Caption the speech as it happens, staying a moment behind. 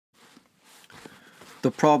The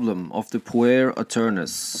Problem of the Puer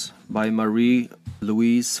Aeternus by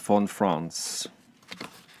Marie-Louise von Franz.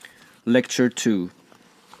 Lecture 2.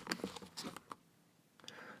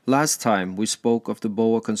 Last time we spoke of the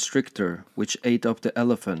boa constrictor which ate up the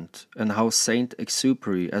elephant, and how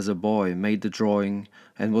Saint-Exupéry as a boy made the drawing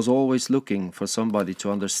and was always looking for somebody to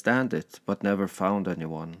understand it but never found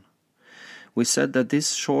anyone. We said that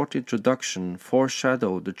this short introduction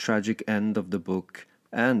foreshadowed the tragic end of the book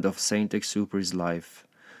and of Saint-Exupéry's life,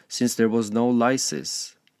 since there was no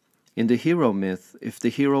Lysis. In the hero myth, if the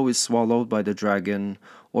hero is swallowed by the dragon,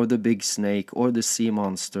 or the big snake, or the sea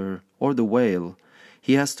monster, or the whale,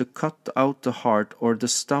 he has to cut out the heart or the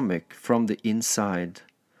stomach from the inside,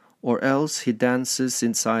 or else he dances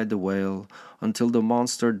inside the whale until the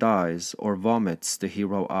monster dies or vomits the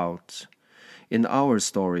hero out. In our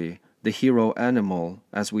story, the hero animal,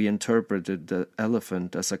 as we interpreted the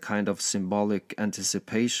elephant as a kind of symbolic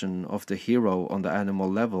anticipation of the hero on the animal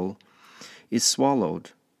level, is swallowed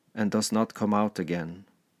and does not come out again.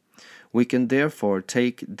 We can therefore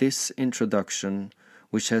take this introduction,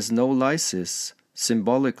 which has no Lysis,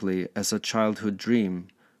 symbolically as a childhood dream,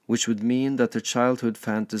 which would mean that the childhood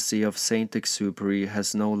fantasy of Saint-Exupéry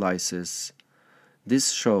has no Lysis. This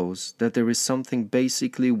shows that there is something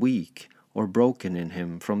basically weak or broken in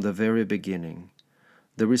him from the very beginning.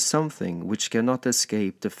 There is something which cannot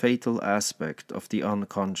escape the fatal aspect of the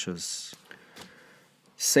unconscious.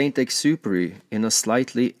 Saint-Exupéry, in a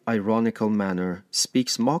slightly ironical manner,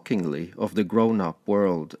 speaks mockingly of the grown-up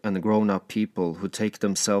world and grown-up people who take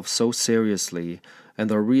themselves so seriously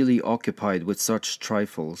and are really occupied with such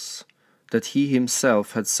trifles. That he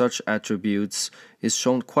himself had such attributes is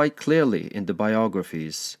shown quite clearly in the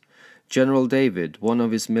biographies. General David, one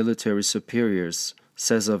of his military superiors,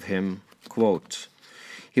 says of him, quote,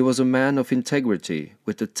 "He was a man of integrity,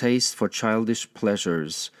 with a taste for childish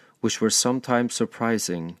pleasures, which were sometimes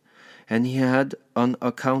surprising, and he had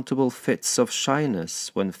unaccountable fits of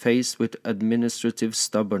shyness when faced with administrative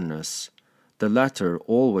stubbornness. The latter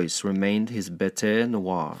always remained his bête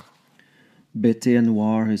noire." Bête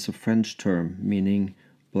noire is a French term meaning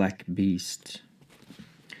black beast.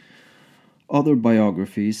 Other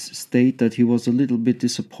biographies state that he was a little bit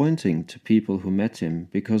disappointing to people who met him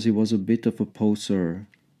because he was a bit of a poseur.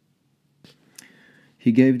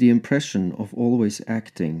 He gave the impression of always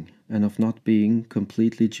acting and of not being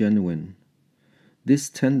completely genuine. This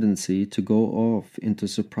tendency to go off into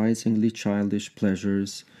surprisingly childish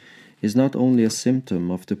pleasures is not only a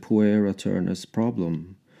symptom of the Puer Aeternus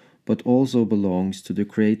problem, but also belongs to the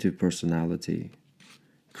creative personality.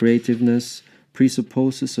 Creativeness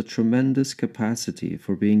presupposes a tremendous capacity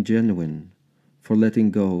for being genuine, for letting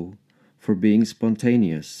go, for being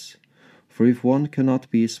spontaneous. For if one cannot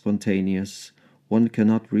be spontaneous, one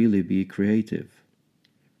cannot really be creative.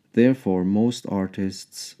 Therefore, most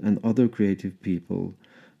artists and other creative people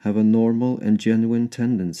have a normal and genuine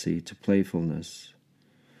tendency to playfulness.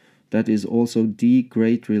 That is also the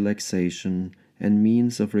great relaxation and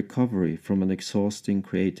means of recovery from an exhausting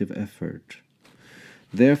creative effort.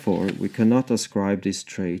 Therefore, we cannot ascribe this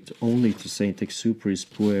trait only to Saint-Exupéry's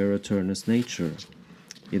Puer Aeternus nature.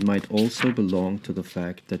 It might also belong to the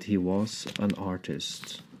fact that he was an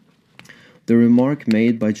artist. The remark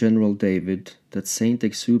made by General David that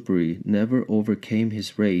Saint-Exupéry never overcame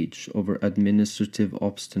his rage over administrative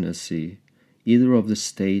obstinacy, either of the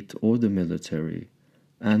state or the military,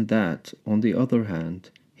 and that, on the other hand,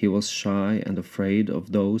 he was shy and afraid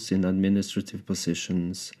of those in administrative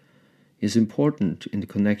positions, is important in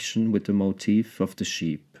connection with the motif of the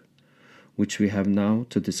sheep, which we have now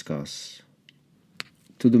to discuss.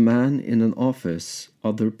 To the man in an office,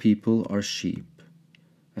 other people are sheep,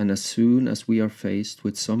 and as soon as we are faced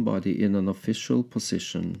with somebody in an official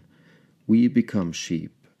position, we become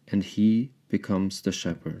sheep, and he becomes the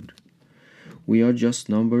shepherd. We are just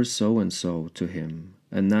number so-and-so to him,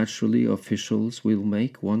 and naturally officials will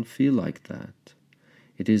make one feel like that.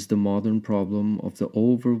 It is the modern problem of the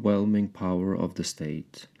overwhelming power of the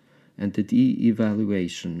state and the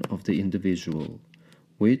de-evaluation of the individual,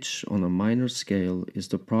 which, on a minor scale, is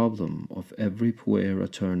the problem of every Puer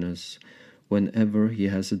Aeternus whenever he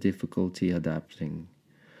has a difficulty adapting.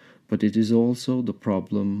 But it is also the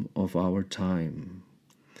problem of our time.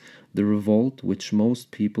 The revolt which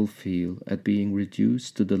most people feel at being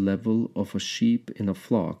reduced to the level of a sheep in a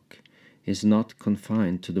flock is not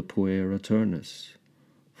confined to the Puer Aeternus,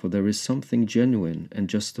 for there is something genuine and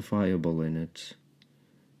justifiable in it.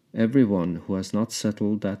 Everyone who has not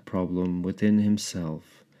settled that problem within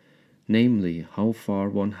himself, namely how far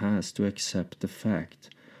one has to accept the fact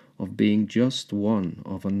of being just one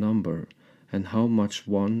of a number and how much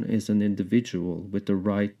one is an individual with the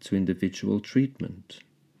right to individual treatment,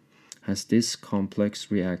 has this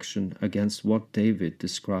complex reaction against what David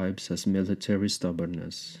describes as military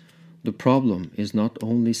stubbornness. The problem is not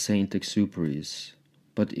only Saint-Exupéry's,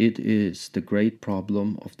 but it is the great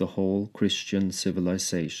problem of the whole Christian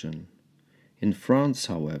civilization. In France,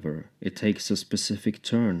 however, it takes a specific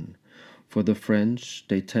turn. For the French,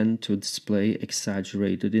 they tend to display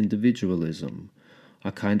exaggerated individualism,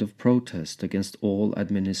 a kind of protest against all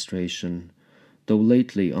administration, though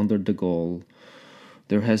lately under de Gaulle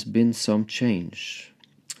there has been some change.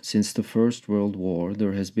 Since the First World War,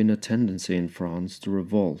 there has been a tendency in France to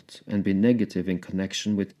revolt and be negative in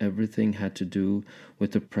connection with everything had to do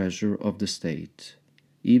with the pressure of the state,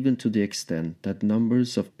 even to the extent that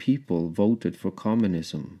numbers of people voted for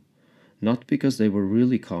communism, not because they were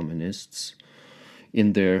really communists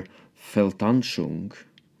in their Weltanschauung,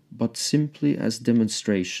 but simply as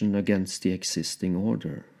demonstration against the existing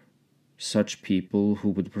order. Such people who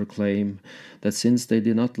would proclaim that since they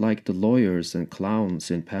did not like the lawyers and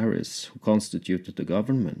clowns in Paris who constituted the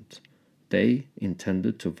government, they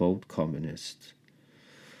intended to vote communist.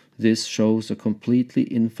 This shows a completely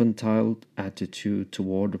infantile attitude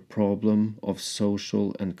toward the problem of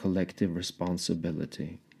social and collective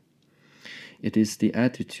responsibility. It is the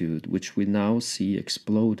attitude which we now see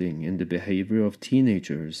exploding in the behavior of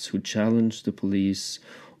teenagers who challenge the police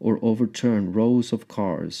or overturn rows of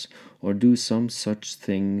cars or do some such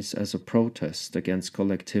things as a protest against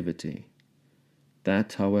collectivity.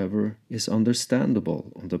 That, however, is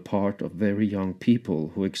understandable on the part of very young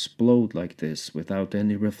people who explode like this without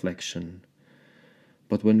any reflection.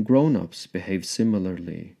 But when grown-ups behave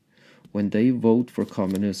similarly, when they vote for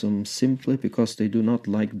communism simply because they do not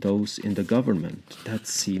like those in the government, that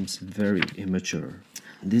seems very immature.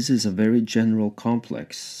 This is a very general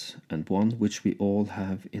complex, and one which we all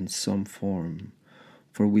have in some form,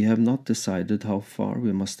 for we have not decided how far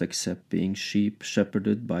we must accept being sheep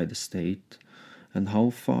shepherded by the state, and how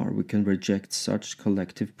far we can reject such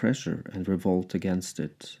collective pressure and revolt against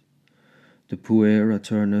it. The Puer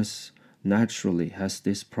Aeternus naturally has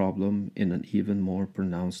this problem in an even more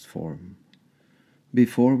pronounced form.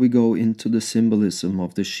 Before we go into the symbolism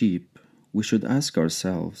of the sheep, we should ask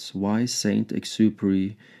ourselves why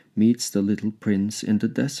Saint-Exupéry meets the little prince in the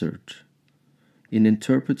desert. In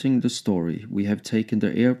interpreting the story, we have taken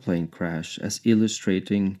the airplane crash as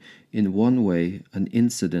illustrating in one way an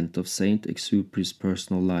incident of Saint-Exupéry's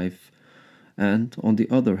personal life, and on the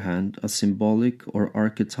other hand a symbolic or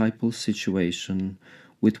archetypal situation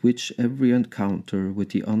with which every encounter with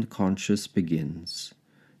the unconscious begins,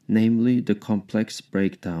 namely the complex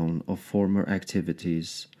breakdown of former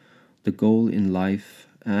activities, the goal in life,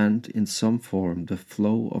 and in some form the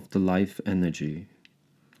flow of the life energy.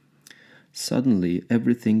 Suddenly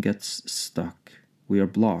everything gets stuck. We are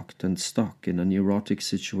blocked and stuck in a neurotic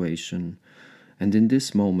situation, and in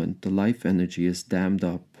this moment the life energy is dammed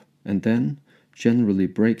up, and then generally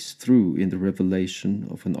breaks through in the revelation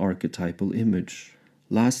of an archetypal image.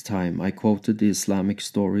 Last time I quoted the Islamic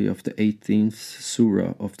story of the 18th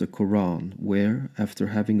surah of the Quran, where, after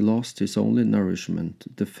having lost his only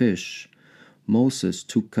nourishment, the fish, Moses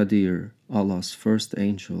took Qadir, Allah's first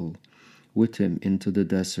angel, with him into the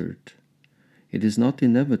desert. It is not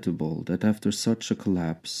inevitable that after such a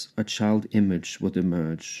collapse, a child image would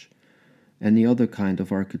emerge. Any other kind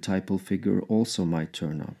of archetypal figure also might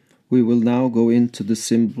turn up. We will now go into the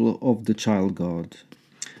symbol of the child god.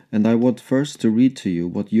 And I want first to read to you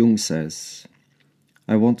what Jung says.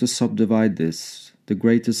 I want to subdivide this, the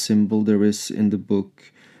greatest symbol there is in the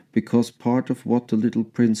book, because part of what the little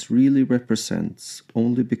prince really represents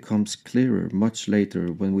only becomes clearer much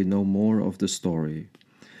later when we know more of the story.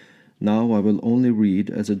 Now I will only read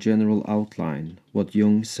as a general outline what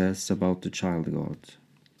Jung says about the child god.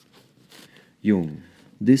 Jung.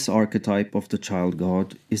 This archetype of the child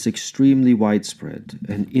god is extremely widespread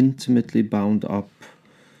and intimately bound up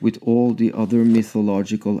with all the other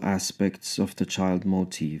mythological aspects of the child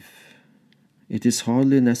motif. It is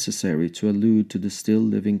hardly necessary to allude to the still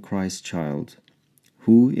living Christ child,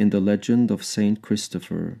 who in the legend of Saint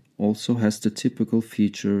Christopher also has the typical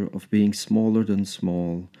feature of being smaller than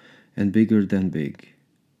small and bigger than big.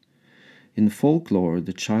 In folklore,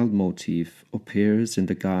 the child motif appears in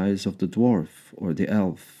the guise of the dwarf or the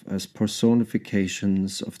elf as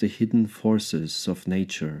personifications of the hidden forces of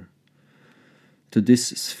nature. To this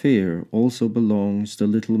sphere also belongs the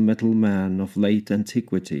little metal man of late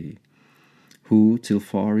antiquity, who, till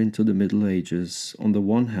far into the Middle Ages, on the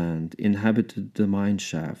one hand inhabited the mine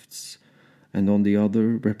shafts, and on the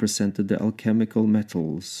other represented the alchemical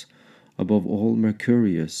metals, above all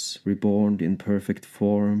Mercurius, reborn in perfect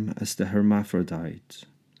form as the hermaphrodite.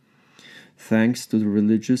 Thanks to the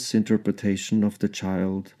religious interpretation of the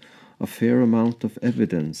child, a fair amount of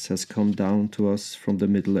evidence has come down to us from the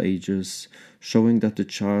Middle Ages, showing that the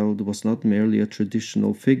child was not merely a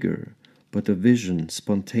traditional figure, but a vision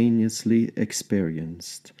spontaneously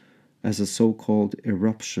experienced, as a so-called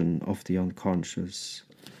eruption of the unconscious.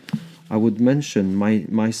 I would mention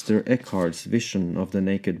Meister Eckhart's vision of the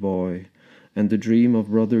naked boy and the dream of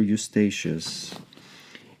Brother Eustachius.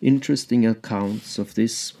 Interesting accounts of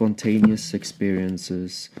these spontaneous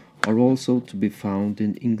experiences are also to be found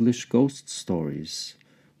in English ghost stories,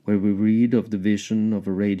 where we read of the vision of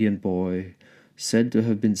a radiant boy said to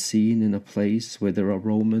have been seen in a place where there are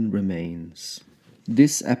Roman remains.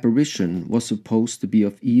 This apparition was supposed to be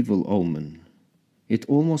of evil omen. It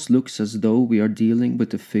almost looks as though we are dealing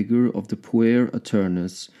with the figure of the Puer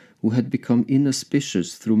Aeternus who had become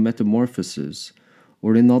inauspicious through metamorphosis,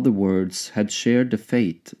 or in other words, had shared the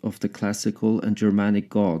fate of the classical and Germanic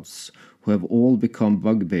gods who have all become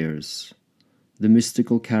bugbears. The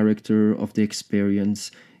mystical character of the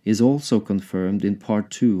experience is also confirmed in Part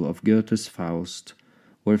 2 of Goethe's Faust,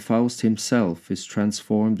 where Faust himself is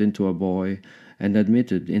transformed into a boy and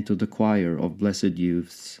admitted into the choir of blessed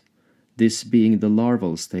youths, this being the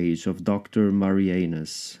larval stage of Dr.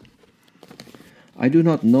 Marie-Louise. I do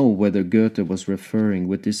not know whether Goethe was referring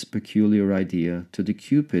with this peculiar idea to the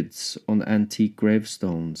cupids on antique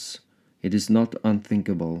gravestones. It is not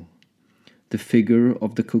unthinkable. The figure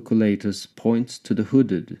of the cucullatus points to the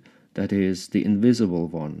hooded, that is, the invisible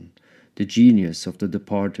one, the genius of the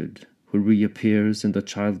departed, who reappears in the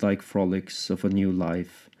childlike frolics of a new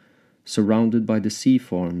life, surrounded by the sea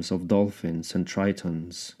forms of dolphins and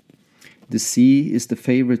tritons. The sea is the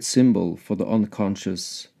favorite symbol for the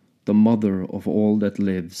unconscious, the mother of all that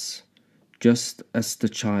lives, just as the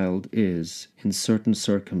child is, in certain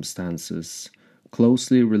circumstances,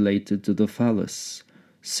 closely related to the phallus,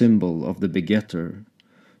 symbol of the begetter,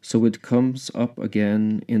 so it comes up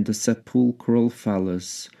again in the sepulchral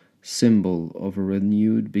phallus, symbol of a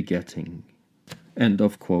renewed begetting. End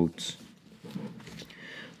of quote.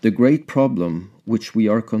 The great problem which we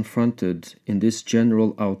are confronted in this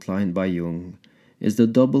general outline by Jung is the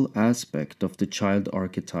double aspect of the child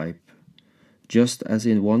archetype. Just as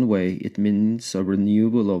in one way it means a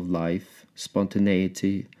renewal of life,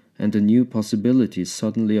 spontaneity, and a new possibility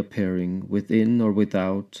suddenly appearing within or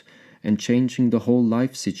without and changing the whole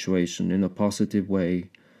life situation in a positive way,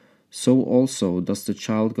 so also does the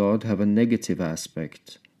child God have a negative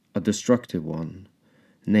aspect, a destructive one,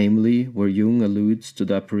 namely where Jung alludes to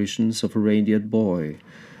the apparitions of a radiant boy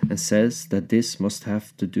and says that this must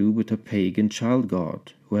have to do with a pagan child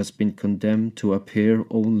god who has been condemned to appear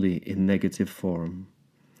only in negative form.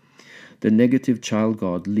 The negative child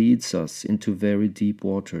god leads us into very deep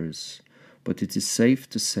waters, but it is safe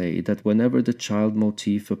to say that whenever the child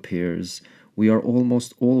motif appears, we are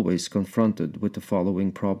almost always confronted with the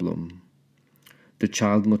following problem. The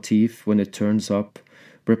child motif, when it turns up,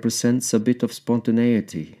 represents a bit of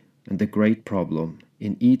spontaneity, and the great problem,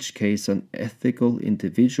 in each case an ethical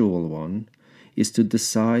individual one, is to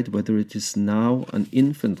decide whether it is now an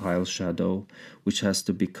infantile shadow which has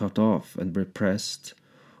to be cut off and repressed,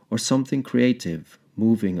 or something creative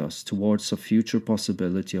moving us towards a future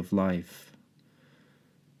possibility of life.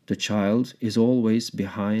 The child is always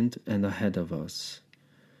behind and ahead of us.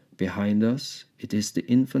 Behind us, it is the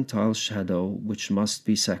infantile shadow which must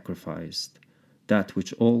be sacrificed, that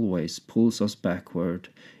which always pulls us backward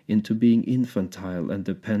into being infantile and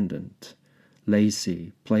dependent,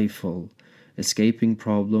 lazy, playful, escaping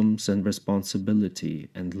problems and responsibility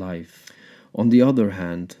and life. On the other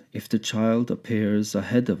hand, if the child appears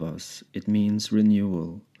ahead of us, it means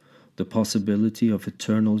renewal, the possibility of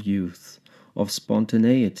eternal youth, of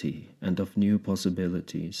spontaneity and of new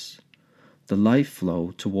possibilities, the life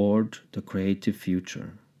flow toward the creative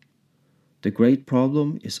future. The great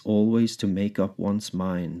problem is always to make up one's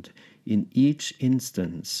mind in each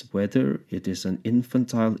instance whether it is an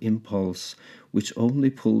infantile impulse which only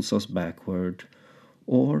pulls us backward,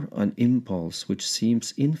 or an impulse which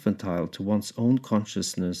seems infantile to one's own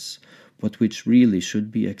consciousness, but which really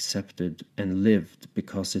should be accepted and lived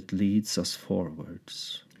because it leads us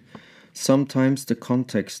forwards. Sometimes the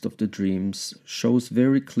context of the dreams shows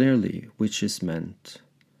very clearly which is meant.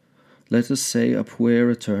 Let us say a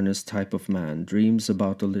Puer Aeternus type of man dreams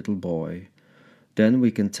about a little boy. Then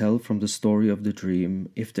we can tell from the story of the dream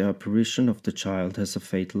if the apparition of the child has a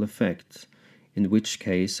fatal effect, in which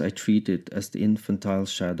case I treat it as the infantile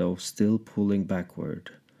shadow still pulling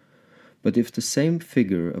backward. But if the same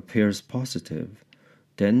figure appears positive,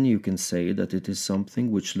 then you can say that it is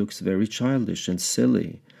something which looks very childish and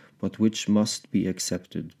silly, but which must be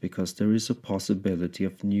accepted because there is a possibility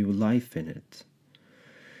of new life in it.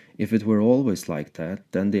 If it were always like that,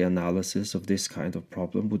 then the analysis of this kind of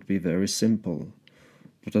problem would be very simple.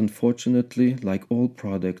 But unfortunately, like all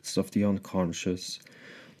products of the unconscious,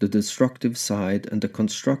 the destructive side and the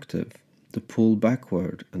constructive, the pull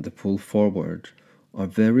backward and the pull forward, are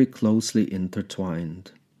very closely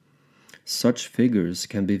intertwined. Such figures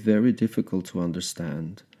can be very difficult to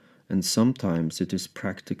understand, and sometimes it is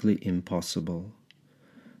practically impossible.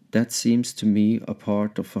 That seems to me a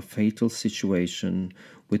part of a fatal situation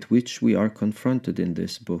with which we are confronted in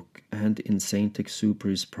this book and in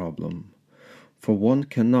Saint-Exupéry's problem. For one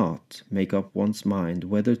cannot make up one's mind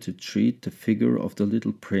whether to treat the figure of the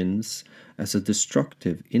little prince as a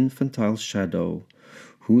destructive infantile shadow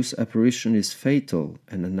whose apparition is fatal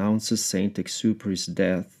and announces Saint-Exupéry's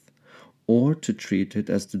death, or to treat it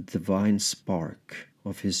as the divine spark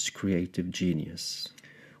of his creative genius.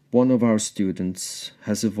 One of our students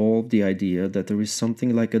has evolved the idea that there is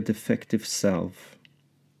something like a defective self,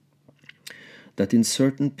 that in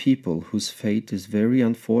certain people whose fate is very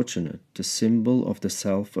unfortunate, the symbol of the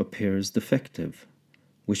self appears defective,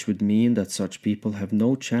 which would mean that such people have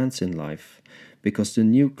no chance in life because the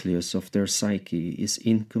nucleus of their psyche is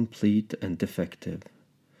incomplete and defective.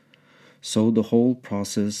 So the whole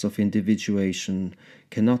process of individuation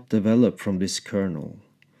cannot develop from this kernel.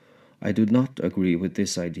 I do not agree with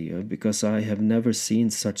this idea because I have never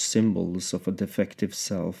seen such symbols of a defective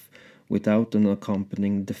self without an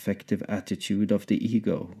accompanying defective attitude of the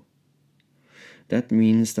ego. That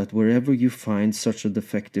means that wherever you find such a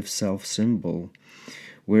defective self symbol,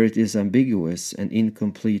 where it is ambiguous and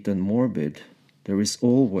incomplete and morbid, there is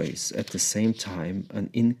always at the same time an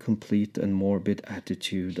incomplete and morbid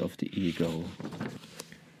attitude of the ego.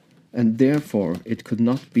 And therefore it could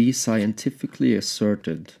not be scientifically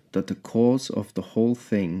asserted that the cause of the whole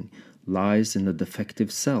thing lies in the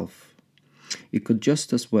defective self. It could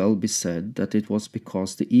just as well be said that it was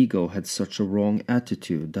because the ego had such a wrong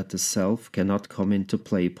attitude that the self cannot come into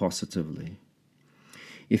play positively.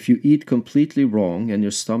 If you eat completely wrong and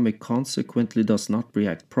your stomach consequently does not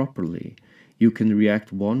react properly, you can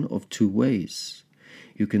react one of two ways.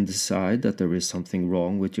 You can decide that there is something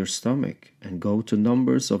wrong with your stomach and go to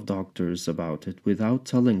numbers of doctors about it without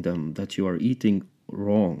telling them that you are eating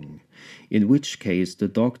wrong, in which case the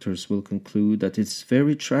doctors will conclude that it's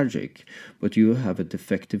very tragic, but you have a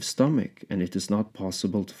defective stomach and it is not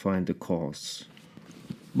possible to find the cause.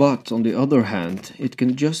 But on the other hand, it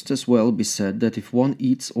can just as well be said that if one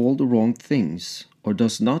eats all the wrong things, or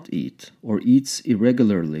does not eat, or eats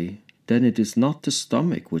irregularly, then it is not the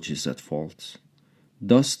stomach which is at fault.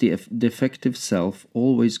 Thus the defective self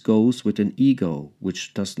always goes with an ego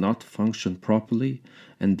which does not function properly,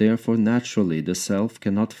 and therefore naturally the self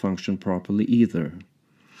cannot function properly either.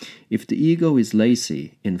 If the ego is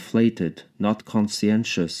lazy, inflated, not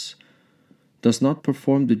conscientious, does not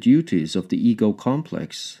perform the duties of the ego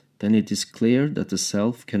complex, then it is clear that the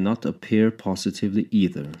self cannot appear positively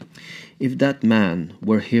either. If that man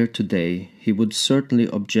were here today, he would certainly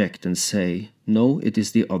object and say, no, it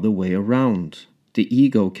is the other way around. The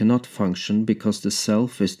ego cannot function because the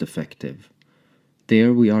self is defective.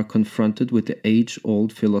 There we are confronted with the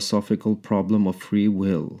age-old philosophical problem of free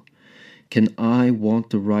will. Can I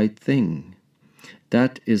want the right thing?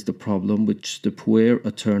 That is the problem which the Puer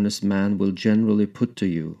Aeternus man will generally put to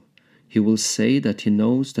you. He will say that he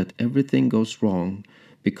knows that everything goes wrong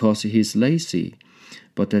because he is lazy,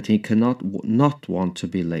 but that he cannot not want to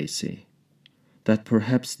be lazy. That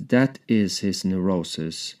perhaps that is his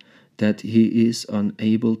neurosis, that he is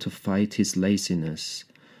unable to fight his laziness,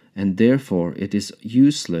 and therefore it is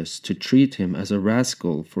useless to treat him as a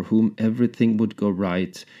rascal for whom everything would go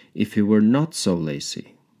right if he were not so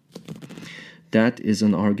lazy. That is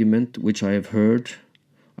an argument which I have heard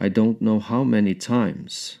I don't know how many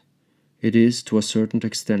times. It is to a certain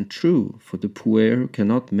extent true, for the Puer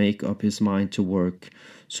cannot make up his mind to work,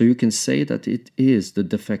 so you can say that it is the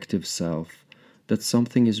defective self, that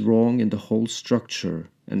something is wrong in the whole structure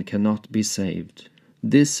and cannot be saved.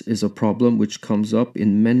 This is a problem which comes up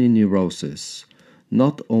in many neuroses,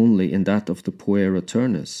 not only in that of the Puer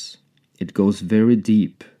Aeternus. It goes very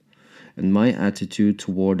deep, and my attitude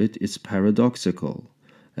toward it is paradoxical.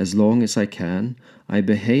 As long as I can, I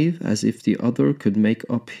behave as if the other could make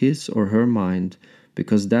up his or her mind,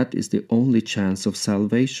 because that is the only chance of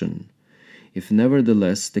salvation. If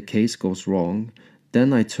nevertheless the case goes wrong,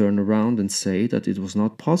 then I turn around and say that it was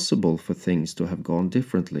not possible for things to have gone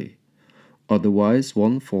differently. Otherwise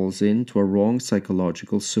one falls into a wrong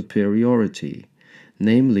psychological superiority,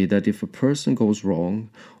 namely that if a person goes wrong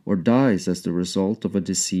or dies as the result of a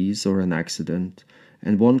disease or an accident,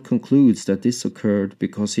 and one concludes that this occurred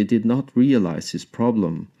because he did not realize his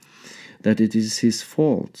problem, that it is his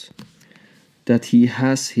fault, that he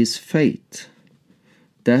has his fate,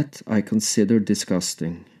 that I consider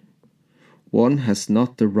disgusting. One has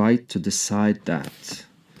not the right to decide that.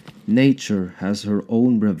 Nature has her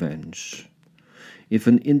own revenge. If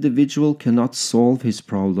an individual cannot solve his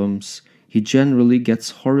problems, he generally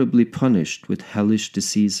gets horribly punished with hellish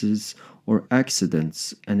diseases or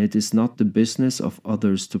accidents, and it is not the business of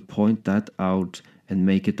others to point that out and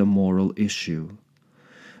make it a moral issue.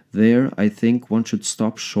 There, I think one should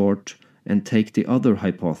stop short and take the other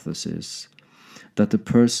hypothesis, that the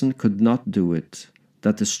person could not do it,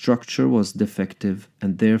 that the structure was defective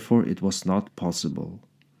and therefore it was not possible.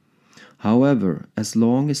 However, as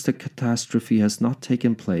long as the catastrophe has not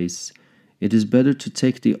taken place, it is better to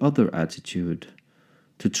take the other attitude,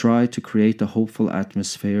 to try to create a hopeful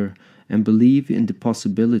atmosphere and believe in the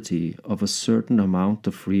possibility of a certain amount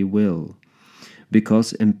of free will,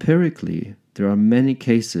 because empirically there are many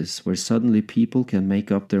cases where suddenly people can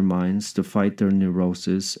make up their minds to fight their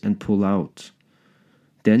neurosis and pull out.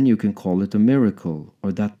 Then you can call it a miracle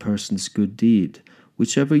or that person's good deed,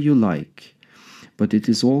 whichever you like. But it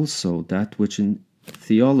is also that which in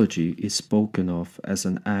theology is spoken of as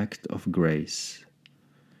an act of grace.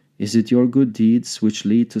 Is it your good deeds which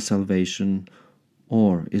lead to salvation,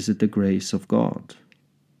 or is it the grace of God?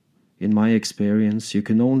 In my experience, you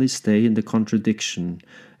can only stay in the contradiction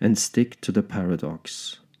and stick to the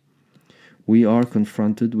paradox. We are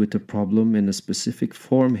confronted with the problem in a specific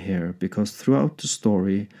form here because throughout the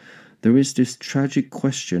story there is this tragic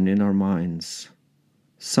question in our minds.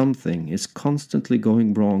 Something is constantly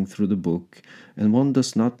going wrong through the book, and one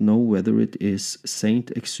does not know whether it is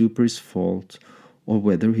Saint-Exupéry's fault or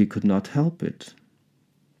whether he could not help it.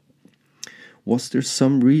 Was there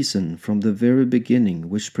some reason from the very beginning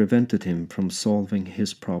which prevented him from solving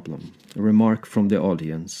his problem? A remark from the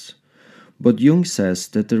audience. But Jung says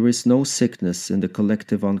that there is no sickness in the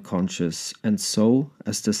collective unconscious, and so,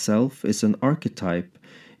 as the self is an archetype,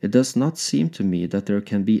 it does not seem to me that there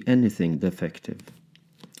can be anything defective.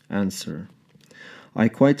 Answer. I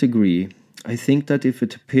quite agree. I think that if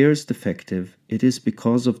it appears defective, it is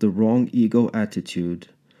because of the wrong ego attitude.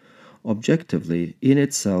 Objectively, in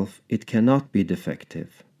itself, it cannot be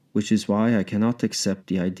defective, which is why I cannot accept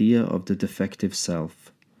the idea of the defective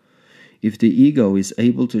self. If the ego is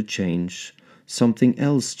able to change, something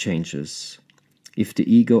else changes. If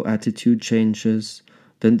the ego attitude changes,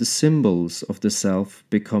 then the symbols of the self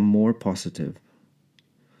become more positive.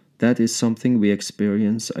 That is something we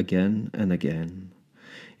experience again and again.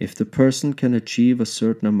 If the person can achieve a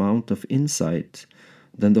certain amount of insight,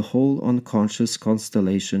 then the whole unconscious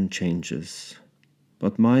constellation changes.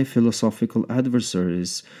 But my philosophical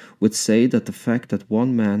adversaries would say that the fact that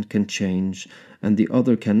one man can change and the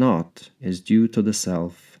other cannot is due to the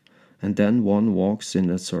self, and then one walks in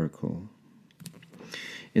a circle.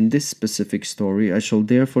 In this specific story, I shall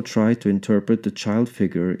therefore try to interpret the child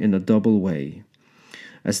figure in a double way,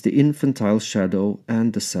 as the infantile shadow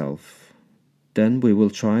and the self. Then we will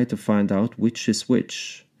try to find out which is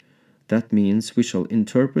which. That means we shall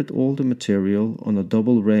interpret all the material on a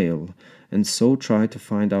double rail and so try to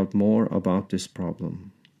find out more about this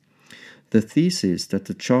problem. The thesis that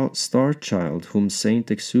the star child whom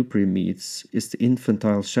Saint-Exupéry meets is the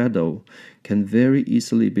infantile shadow can very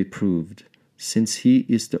easily be proved, since he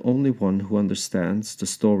is the only one who understands the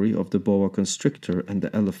story of the boa constrictor and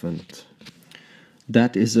the elephant.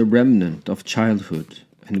 That is a remnant of childhood,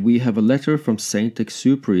 and we have a letter from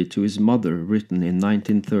Saint-Exupéry to his mother written in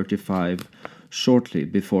 1935, shortly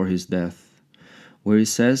before his death, where he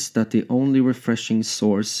says that the only refreshing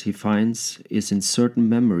source he finds is in certain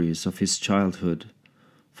memories of his childhood,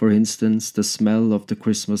 for instance the smell of the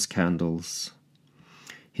Christmas candles.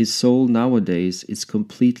 His soul nowadays is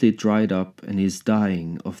completely dried up and he is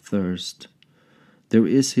dying of thirst. There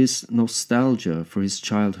is his nostalgia for his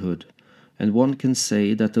childhood, and one can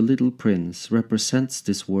say that the little prince represents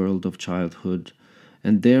this world of childhood,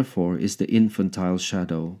 and therefore is the infantile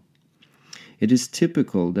shadow. It is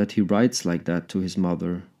typical that he writes like that to his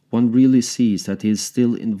mother. One really sees that he is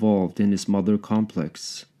still involved in his mother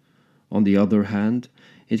complex. On the other hand,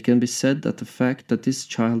 it can be said that the fact that this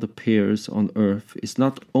child appears on earth is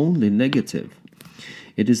not only negative.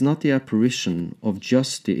 It is not the apparition of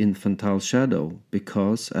just the infantile shadow,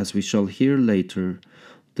 because, as we shall hear later,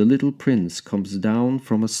 the little prince comes down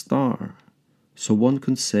from a star. So one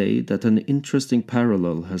could say that an interesting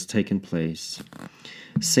parallel has taken place.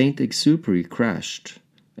 Saint-Exupéry crashed,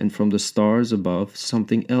 and from the stars above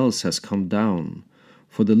something else has come down,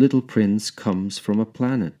 for the little prince comes from a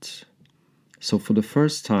planet. So for the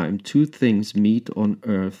first time, two things meet on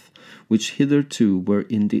earth which hitherto were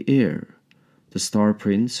in the air: the star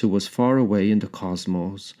prince who was far away in the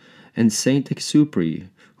cosmos, and Saint Exupery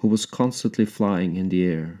who was constantly flying in the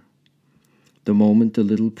air. The moment the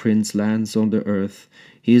little prince lands on the earth,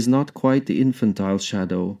 he is not quite the infantile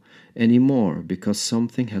shadow any more, because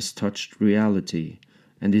something has touched reality,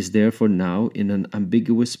 and is therefore now in an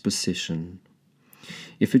ambiguous position.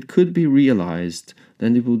 If it could be realized,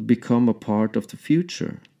 then it would become a part of the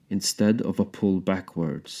future, instead of a pull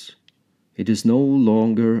backwards. It is no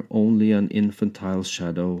longer only an infantile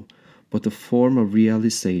shadow, but a form of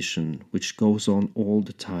realization which goes on all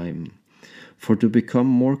the time. For to become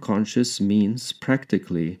more conscious means,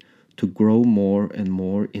 practically, to grow more and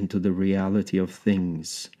more into the reality of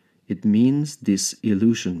things. It means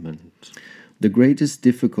disillusionment. The greatest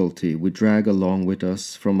difficulty we drag along with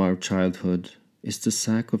us from our childhood is the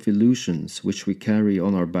sack of illusions which we carry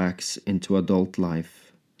on our backs into adult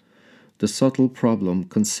life. The subtle problem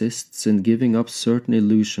consists in giving up certain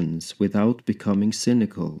illusions without becoming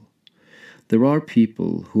cynical. There are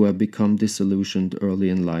people who have become disillusioned early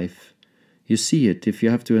in life. You see it if you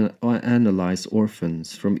have to analyze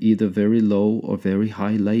orphans from either very low or very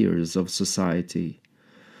high layers of society,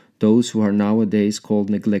 those who are nowadays called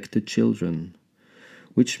neglected children,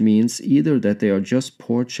 which means either that they are just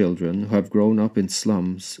poor children who have grown up in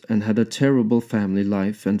slums and had a terrible family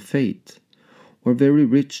life and fate, or very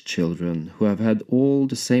rich children who have had all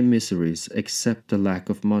the same miseries except the lack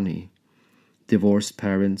of money, divorced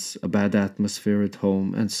parents, a bad atmosphere at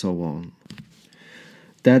home, and so on.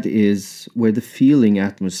 That is, where the feeling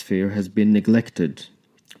atmosphere has been neglected,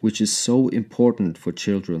 which is so important for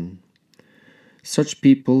children. Such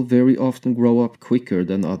people very often grow up quicker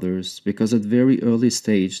than others because at very early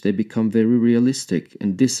stage they become very realistic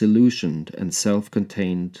and disillusioned and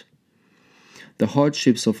self-contained. The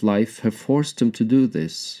hardships of life have forced them to do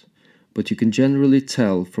this, but you can generally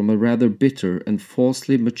tell from a rather bitter and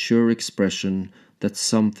falsely mature expression that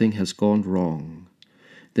something has gone wrong.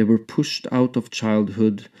 They were pushed out of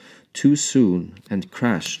childhood too soon and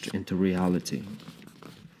crashed into reality.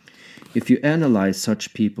 If you analyze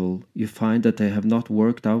such people, you find that they have not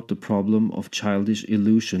worked out the problem of childish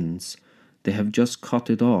illusions. They have just cut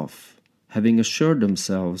it off, having assured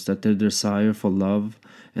themselves that their desire for love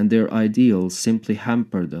and their ideals simply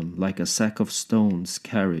hamper them like a sack of stones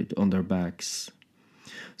carried on their backs.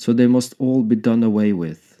 So they must all be done away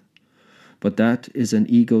with. But that is an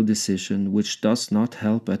ego decision which does not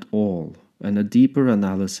help at all, and a deeper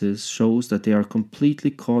analysis shows that they are completely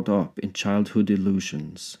caught up in childhood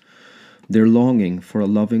illusions. Their longing for a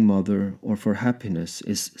loving mother or for happiness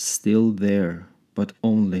is still there, but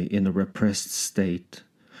only in a repressed state,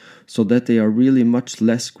 so that they are really much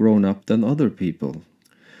less grown up than other people.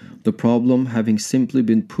 The problem having simply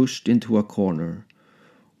been pushed into a corner,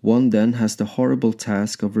 one then has the horrible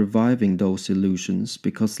task of reviving those illusions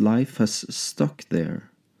because life has stuck there.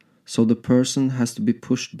 So the person has to be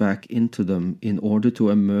pushed back into them in order to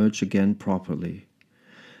emerge again properly.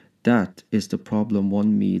 That is the problem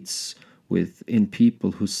one meets with in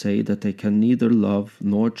people who say that they can neither love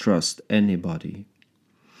nor trust anybody.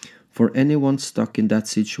 For anyone stuck in that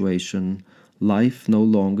situation, life no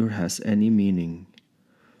longer has any meaning.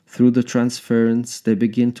 Through the transference, they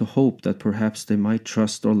begin to hope that perhaps they might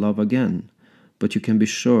trust or love again, but you can be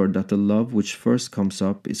sure that the love which first comes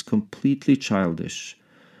up is completely childish,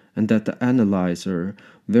 and that the analyzer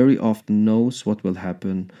very often knows what will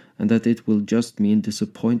happen and that it will just mean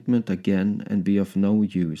disappointment again and be of no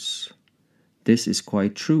use. This is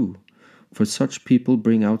quite true, for such people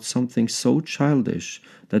bring out something so childish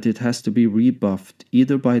that it has to be rebuffed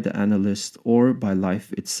either by the analyst or by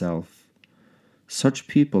life itself. Such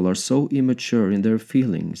people are so immature in their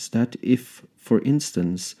feelings that if, for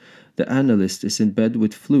instance, the analyst is in bed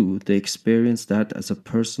with flu, they experience that as a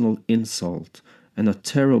personal insult and a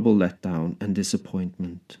terrible letdown and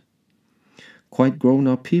disappointment. Quite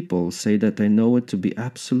grown-up people say that they know it to be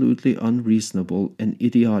absolutely unreasonable and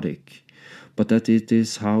idiotic, but that it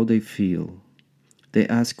is how they feel. They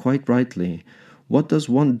ask quite rightly, what does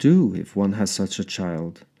one do if one has such a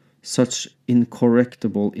child? Such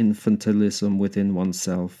incorrectable infantilism within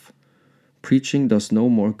oneself. Preaching does no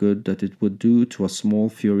more good than it would do to a small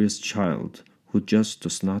furious child who just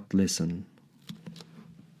does not listen.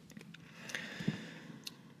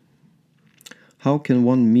 How can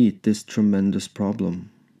one meet this tremendous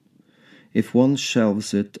problem? If one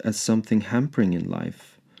shelves it as something hampering in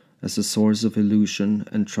life, as a source of illusion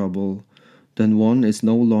and trouble, then one is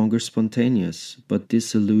no longer spontaneous, but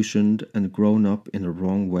disillusioned and grown up in a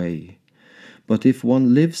wrong way. But if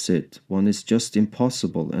one lives it, one is just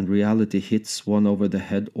impossible and reality hits one over the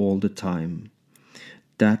head all the time.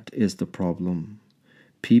 That is the problem.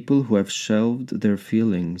 People who have shelved their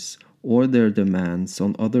feelings or their demands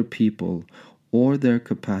on other people or their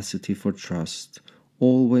capacity for trust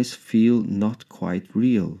always feel not quite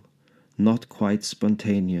real, not quite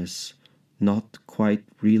spontaneous, not quite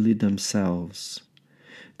really themselves.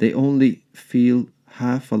 They only feel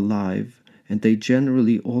half alive, and they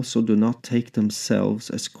generally also do not take themselves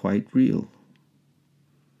as quite real.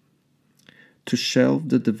 To shelve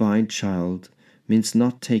the divine child means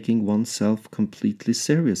not taking oneself completely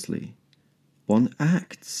seriously. One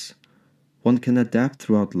acts. One can adapt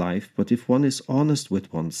throughout life, but if one is honest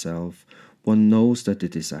with oneself, one knows that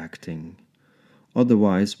it is acting.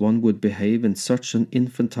 Otherwise, one would behave in such an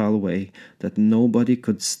infantile way that nobody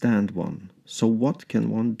could stand one. So what can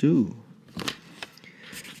one do?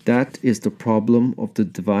 That is the problem of the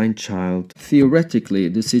divine child. Theoretically,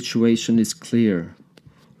 the situation is clear.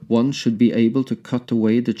 One should be able to cut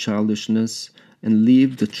away the childishness and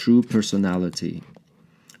leave the true personality.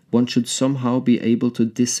 One should somehow be able to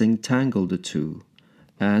disentangle the two,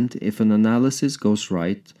 and if an analysis goes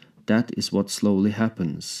right, that is what slowly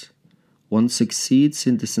happens. One succeeds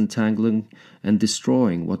in disentangling and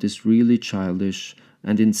destroying what is really childish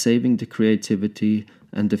and in saving the creativity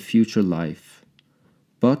and the future life.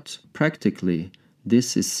 But, practically,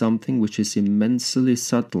 this is something which is immensely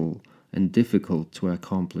subtle and difficult to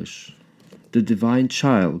accomplish. The divine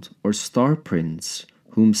child, or star prince,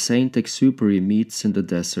 whom Saint-Exupéry meets in the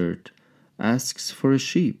desert, asks for a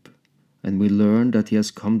sheep, and we learn that he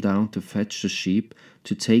has come down to fetch the sheep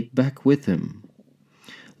to take back with him.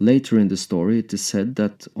 Later in the story it is said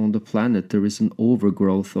that on the planet there is an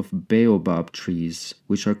overgrowth of baobab trees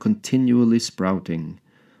which are continually sprouting.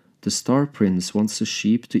 The star prince wants the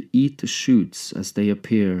sheep to eat the shoots as they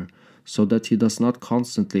appear, so that he does not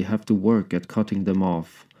constantly have to work at cutting them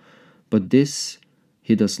off. But this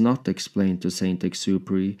he does not explain to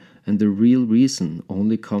Saint-Exupéry, and the real reason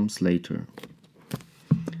only comes later.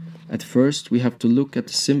 At first we have to look at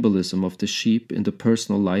the symbolism of the sheep in the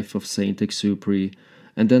personal life of Saint-Exupéry,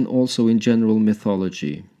 and then also in general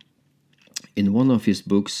mythology. In one of his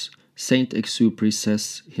books, Saint-Exupéry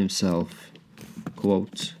says himself,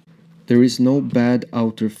 quote, "There is no bad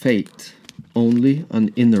outer fate, only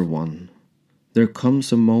an inner one. There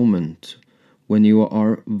comes a moment when you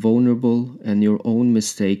are vulnerable and your own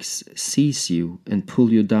mistakes seize you and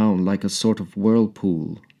pull you down like a sort of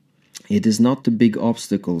whirlpool. It is not the big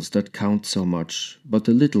obstacles that count so much, but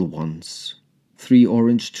the little ones. 3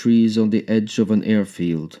 orange trees on the edge of an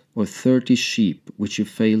airfield, or 30 sheep which you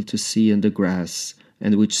fail to see in the grass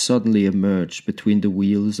and which suddenly emerge between the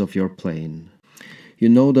wheels of your plane. You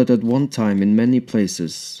know that at one time in many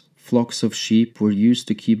places, flocks of sheep were used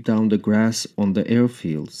to keep down the grass on the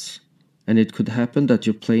airfields, and it could happen that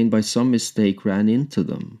your plane by some mistake ran into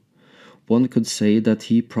them. One could say that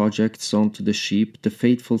he projects onto the sheep the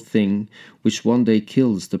fateful thing which one day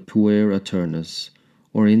kills the Puer Aeternus,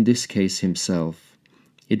 or in this case himself.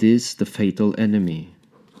 It is the fatal enemy.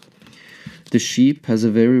 The sheep has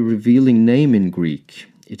a very revealing name in Greek.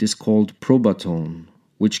 It is called probaton,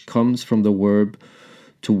 which comes from the verb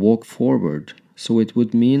to walk forward, so it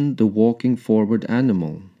would mean the walking forward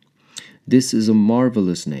animal. This is a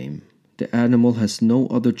marvelous name. The animal has no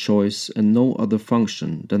other choice and no other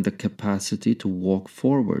function than the capacity to walk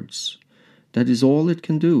forwards. That is all it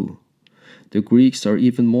can do. The Greeks are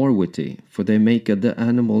even more witty, for they make the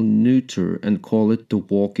animal neuter and call it the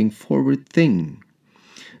walking forward thing.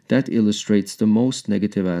 That illustrates the most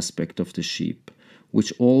negative aspect of the sheep,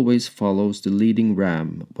 which always follows the leading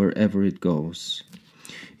ram wherever it goes.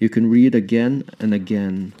 You can read again and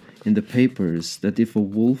again in the papers that if a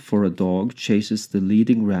wolf or a dog chases the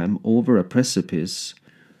leading ram over a precipice,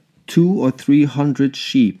 200 or 300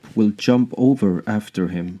 sheep will jump over after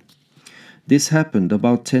him. This happened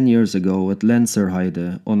about 10 years ago at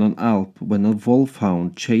Lenzerheide on an Alp when a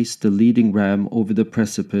wolfhound chased the leading ram over the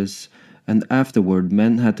precipice, and afterward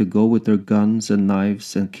men had to go with their guns and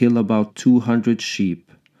knives and kill about 200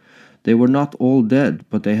 sheep. They were not all dead,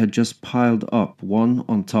 but they had just piled up one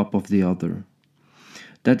on top of the other.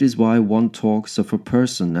 That is why one talks of a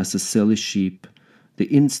person as a silly sheep. The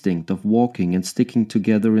instinct of walking and sticking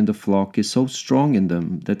together in the flock is so strong in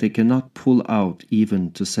them that they cannot pull out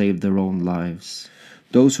even to save their own lives.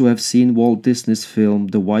 Those who have seen Walt Disney's film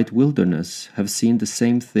The White Wilderness have seen the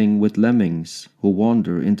same thing with lemmings who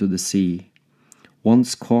wander into the sea.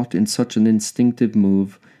 Once caught in such an instinctive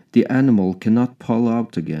move, the animal cannot pull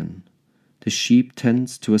out again. The sheep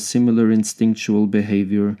tends to a similar instinctual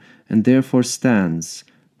behavior and therefore stands,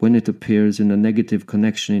 when it appears in a negative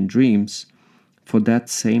connection in dreams, for that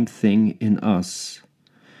same thing in us.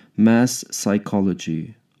 Mass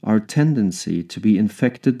psychology, our tendency to be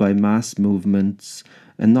infected by mass movements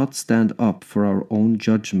and not stand up for our own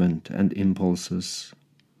judgment and impulses.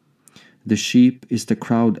 The sheep is the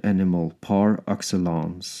crowd animal par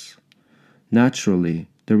excellence. Naturally,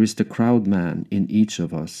 there is the crowd man in each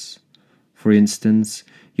of us. For instance,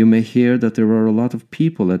 you may hear that there are a lot of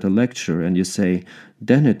people at a lecture and you say,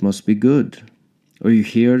 "Then it must be good." Or you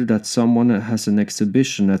hear that someone has an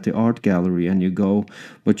exhibition at the art gallery and you go,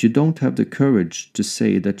 but you don't have the courage to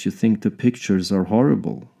say that you think the pictures are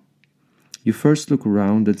horrible. You first look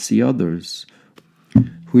around and see others,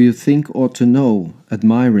 who you think ought to know,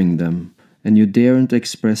 admiring them, and you daren't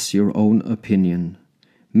express your own opinion.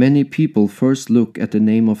 Many people first look at the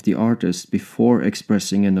name of the artist before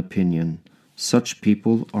expressing an opinion. Such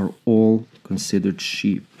people are all considered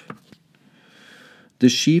sheep. The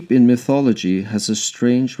sheep in mythology has a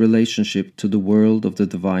strange relationship to the world of the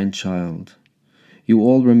divine child. You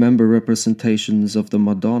all remember representations of the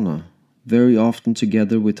Madonna, very often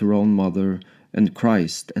together with her own mother, and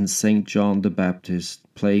Christ and Saint John the Baptist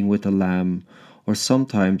playing with a lamb, or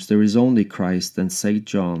sometimes there is only Christ and Saint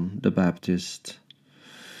John the Baptist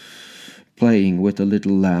playing with a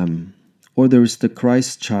little lamb, or there is the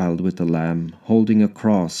Christ child with a lamb holding a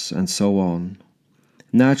cross, and so on.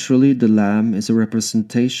 Naturally, the lamb is a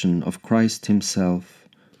representation of Christ himself,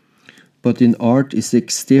 but in art is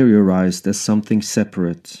exteriorized as something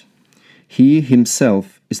separate. He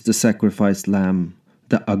himself is the sacrificed lamb,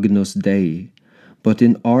 the Agnus Dei, but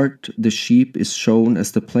in art the sheep is shown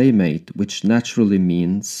as the playmate, which naturally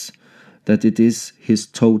means that it is his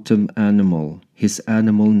totem animal, his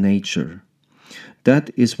animal nature.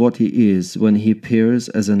 That is what he is when he appears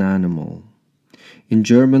as an animal. In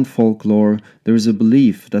German folklore, there is a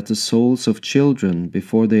belief that the souls of children,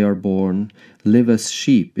 before they are born, live as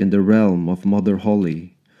sheep in the realm of Mother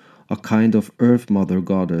Holly, a kind of Earth Mother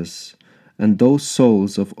goddess, and those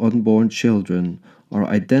souls of unborn children are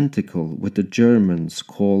identical with the Germans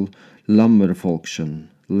call Lammervölkchen,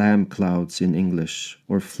 lamb clouds in English,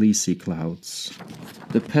 or fleecy clouds.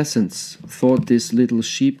 The peasants thought these little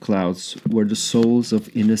sheep clouds were the souls of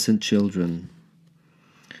innocent children.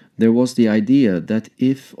 There was the idea that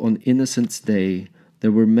if on Innocents' Day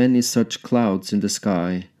there were many such clouds in the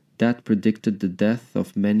sky, that predicted the death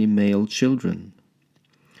of many male children.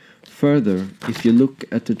 Further, if you look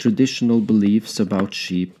at the traditional beliefs about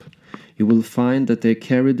sheep, you will find that they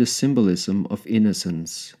carry the symbolism of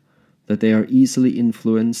innocence, that they are easily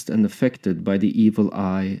influenced and affected by the evil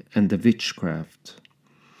eye and the witchcraft.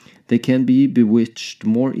 They can be bewitched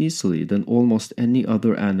more easily than almost any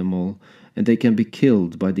other animal, and they can be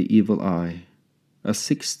killed by the evil eye. A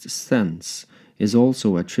sixth sense is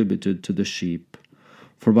also attributed to the sheep,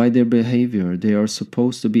 for by their behavior they are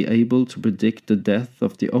supposed to be able to predict the death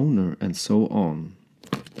of the owner and so on.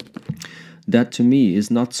 That to me is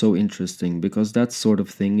not so interesting, because that sort of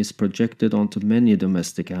thing is projected onto many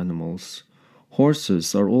domestic animals.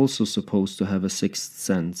 Horses are also supposed to have a sixth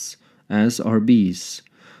sense, as are bees,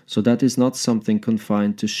 so that is not something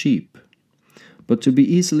confined to sheep. But to be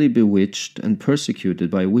easily bewitched and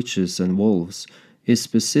persecuted by witches and wolves is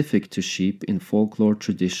specific to sheep in folklore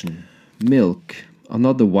tradition. Milk,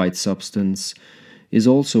 another white substance, is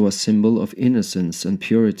also a symbol of innocence and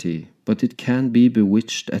purity, but it can be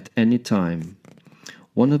bewitched at any time.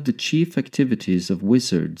 One of the chief activities of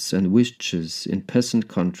wizards and witches in peasant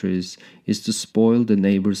countries is to spoil the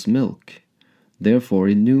neighbor's milk. Therefore,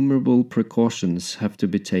 innumerable precautions have to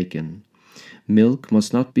be taken. Milk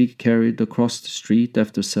must not be carried across the street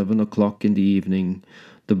after 7 o'clock in the evening.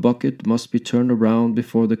 The bucket must be turned around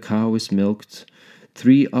before the cow is milked.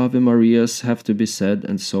 3 Ave Marias have to be said,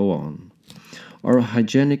 and so on. Our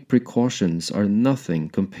hygienic precautions are nothing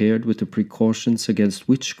compared with the precautions against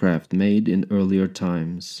witchcraft made in earlier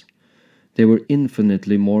times. They were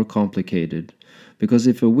infinitely more complicated, because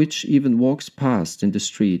if a witch even walks past in the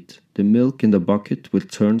street, the milk in the bucket will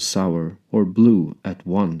turn sour or blue at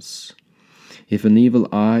once. If an evil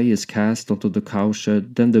eye is cast onto the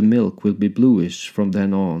cowshed, then the milk will be bluish from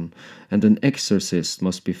then on, and an exorcist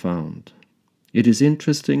must be found. It is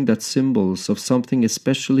interesting that symbols of something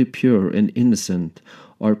especially pure and innocent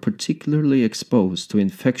are particularly exposed to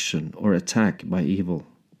infection or attack by evil.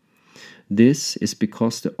 This is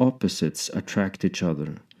because the opposites attract each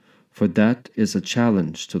other, for that is a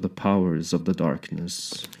challenge to the powers of the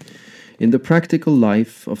darkness. In the practical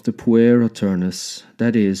life of the Puer Aeternus,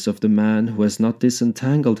 that is, of the man who has not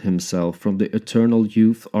disentangled himself from the eternal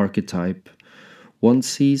youth archetype, one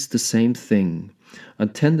sees the same thing, a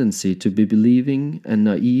tendency to be believing and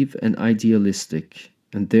naive and idealistic,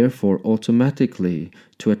 and therefore automatically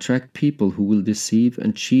to attract people who will deceive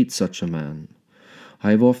and cheat such a man.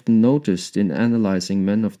 I have often noticed in analyzing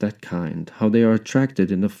men of that kind how they are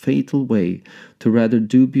attracted in a fatal way to rather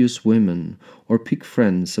dubious women or pick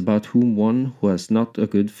friends about whom one who has not a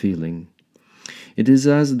good feeling. It is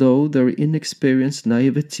as though their inexperienced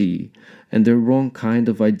naivety and their wrong kind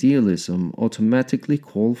of idealism automatically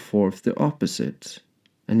call forth the opposite.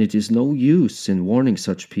 And it is no use in warning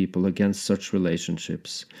such people against such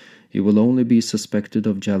relationships. You will only be suspected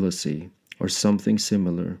of jealousy or something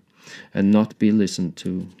similar, and not be listened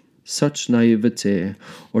to. Such naivete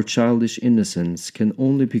or childish innocence can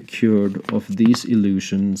only be cured of these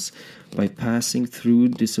illusions by passing through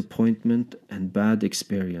disappointment and bad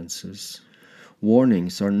experiences.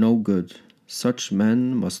 Warnings are no good. Such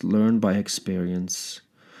men must learn by experience,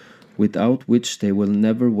 without which they will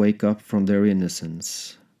never wake up from their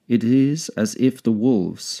innocence. It is as if the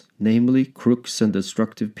wolves, namely crooks and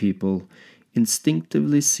destructive people,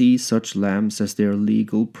 instinctively see such lambs as their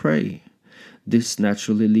legal prey. This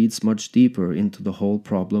naturally leads much deeper into the whole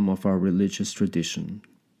problem of our religious tradition.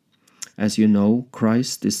 As you know,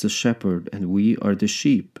 Christ is the shepherd and we are the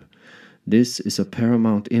sheep. This is a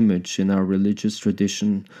paramount image in our religious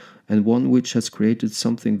tradition and one which has created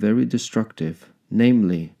something very destructive,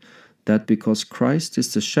 namely, that because Christ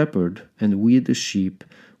is the shepherd and we the sheep,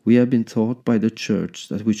 we have been taught by the Church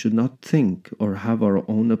that we should not think or have our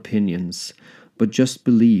own opinions, but just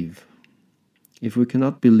believe. If we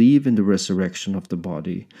cannot believe in the resurrection of the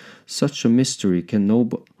body, such a mystery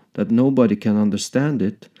that nobody can understand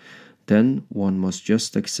it, then one must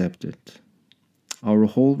just accept it. Our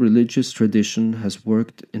whole religious tradition has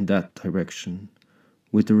worked in that direction,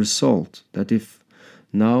 with the result that if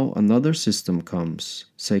now another system comes,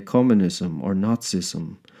 say communism or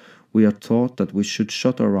Nazism, we are taught that we should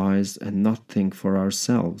shut our eyes and not think for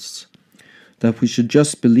ourselves, that we should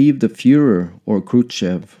just believe the Fuhrer or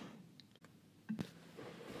Khrushchev.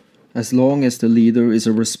 As long as the leader is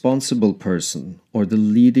a responsible person or the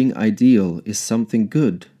leading ideal is something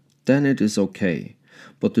good, then it is okay.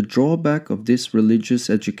 But the drawback of this religious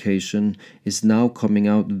education is now coming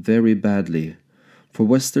out very badly. For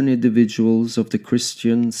Western individuals of the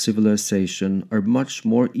Christian civilization are much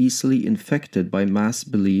more easily infected by mass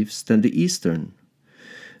beliefs than the Eastern.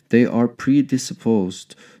 They are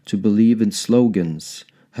predisposed to believe in slogans,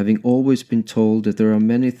 having always been told that there are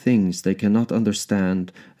many things they cannot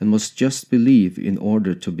understand and must just believe in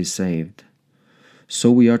order to be saved. So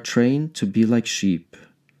we are trained to be like sheep.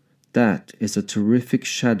 That is a terrific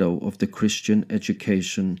shadow of the Christian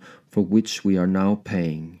education for which we are now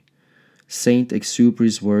paying. Saint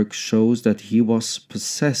Exupéry's work shows that he was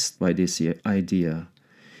possessed by this idea.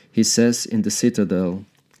 He says in The Citadel,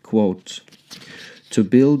 quote, "To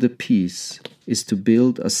build a peace is to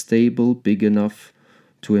build a stable big enough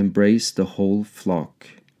to embrace the whole flock,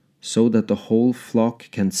 so that the whole flock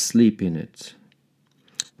can sleep in it."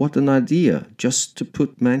 What an idea, just to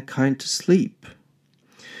put mankind to sleep!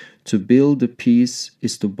 To build a peace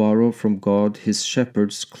is to borrow from God his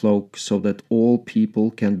shepherd's cloak so that all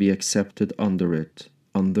people can be accepted under it,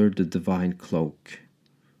 under the divine cloak.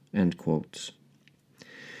 End quote.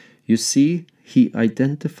 You see, he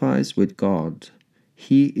identifies with God.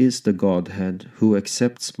 He is the Godhead who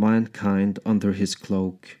accepts mankind under his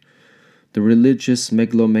cloak, the religious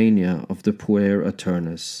megalomania of the Puer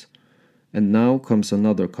Aeternus. And now comes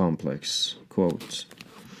another complex, quote,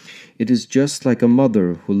 "It is just like a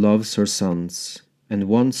mother who loves her sons, and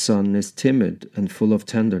one son is timid and full of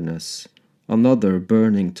tenderness, another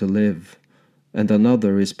burning to live, and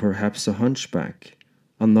another is perhaps a hunchback,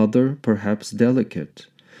 another perhaps delicate,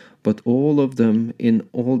 but all of them in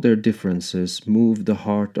all their differences move the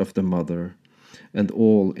heart of the mother, and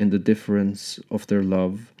all in the difference of their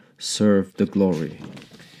love serve the glory."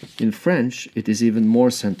 In French it is even more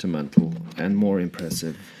sentimental and more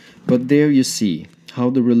impressive. But there you see how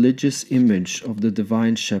the religious image of the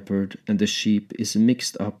divine shepherd and the sheep is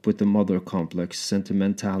mixed up with the mother complex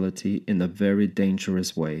sentimentality in a very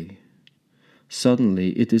dangerous way.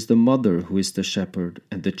 Suddenly it is the mother who is the shepherd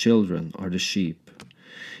and the children are the sheep.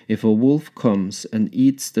 If a wolf comes and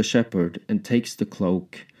eats the shepherd and takes the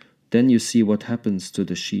cloak, then you see what happens to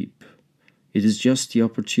the sheep. It is just the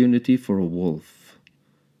opportunity for a wolf.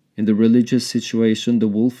 In the religious situation, the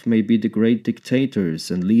wolf may be the great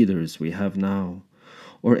dictators and leaders we have now,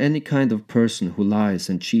 or any kind of person who lies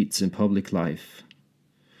and cheats in public life.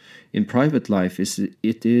 In private life,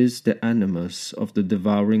 it is the animus of the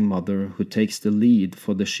devouring mother who takes the lead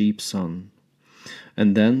for the sheep son.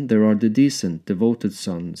 And then there are the decent, devoted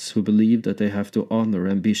sons who believe that they have to honor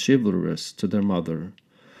and be chivalrous to their mother,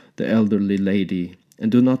 the elderly lady,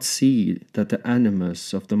 and do not see that the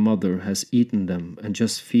animus of the mother has eaten them and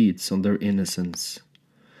just feeds on their innocence.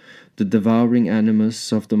 The devouring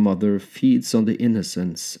animus of the mother feeds on the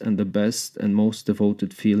innocence and the best and most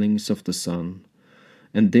devoted feelings of the son,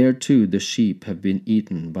 and there too the sheep have been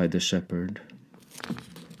eaten by the shepherd.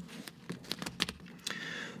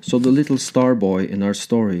 So the little star boy in our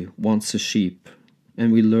story wants a sheep,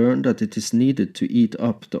 and we learn that it is needed to eat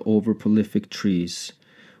up the over-prolific trees,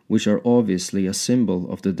 which are obviously a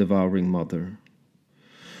symbol of the devouring mother.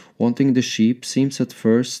 Wanting the sheep seems at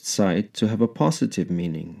first sight to have a positive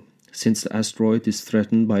meaning, since the asteroid is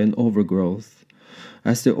threatened by an overgrowth.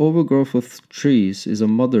 As the overgrowth of trees is a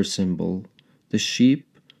mother symbol, the sheep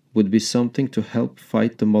would be something to help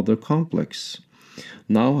fight the mother complex.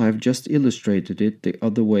 Now I have just illustrated it the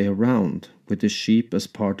other way around, with the sheep as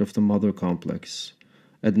part of the mother complex,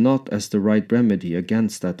 and not as the right remedy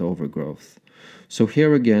against that overgrowth. So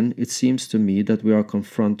here again it seems to me that we are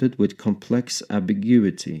confronted with complex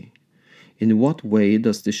ambiguity. In what way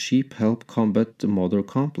does the sheep help combat the mother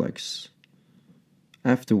complex?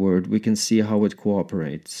 Afterward we can see how it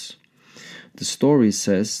cooperates. The story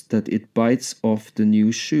says that it bites off the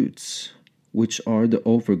new shoots, which are the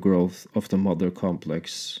overgrowth of the mother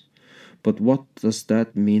complex. But what does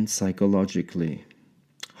that mean psychologically?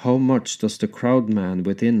 How much does the crowd man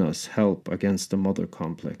within us help against the mother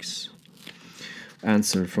complex?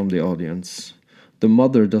 Answer from the audience. The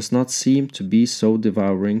mother does not seem to be so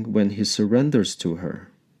devouring when he surrenders to her.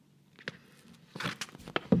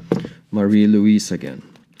 Marie-Louise again.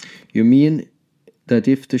 You mean that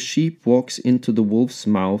if the sheep walks into the wolf's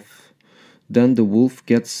mouth, then the wolf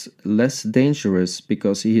gets less dangerous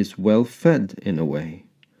because he is well fed in a way?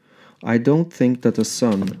 I don't think that a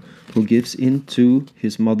son who gives in to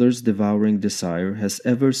his mother's devouring desire has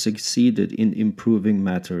ever succeeded in improving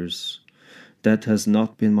matters. That has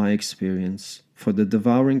not been my experience, for the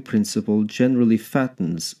devouring principle generally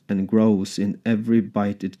fattens and grows in every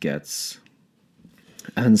bite it gets.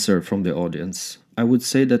 Answer from the audience. I would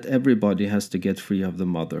say that everybody has to get free of the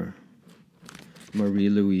mother.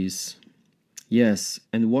 Marie-Louise. Yes,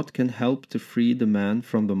 and what can help to free the man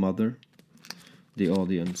from the mother? The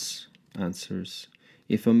audience answers.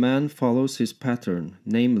 If a man follows his pattern,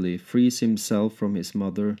 namely frees himself from his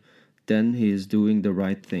mother, then he is doing the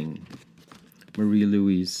right thing.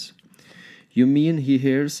 Marie-Louise. You mean he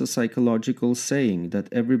hears a psychological saying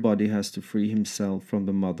that everybody has to free himself from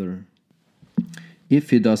the mother?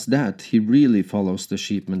 If he does that, he really follows the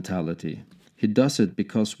sheep mentality. He does it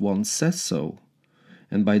because one says so,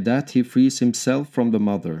 and by that he frees himself from the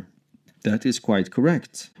mother. That is quite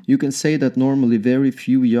correct. You can say that normally very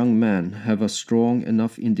few young men have a strong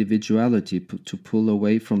enough individuality to pull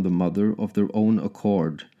away from the mother of their own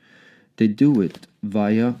accord. They do it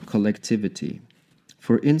via collectivity.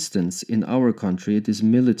 For instance, in our country it is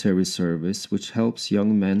military service which helps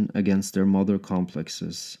young men against their mother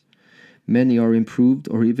complexes. Many are improved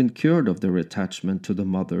or even cured of their attachment to the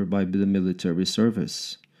mother by the military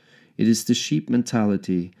service. It is the sheep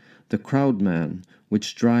mentality, the crowd man,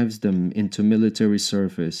 which drives them into military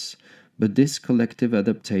service, but this collective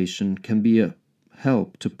adaptation can be a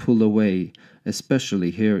help to pull away,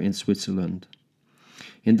 especially here in Switzerland.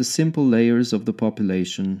 In the simple layers of the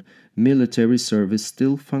population, military service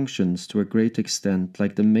still functions to a great extent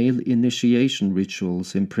like the male initiation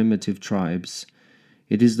rituals in primitive tribes.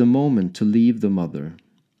 It is the moment to leave the mother.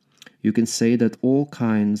 You can say that all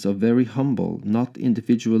kinds of very humble, not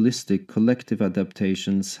individualistic collective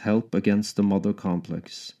adaptations help against the mother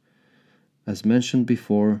complex. As mentioned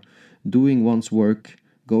before, doing one's work,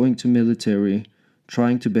 going to military,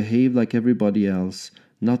 trying to behave like everybody else,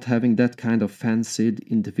 not having that kind of fancied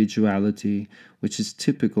individuality which is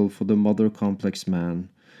typical for the mother complex man,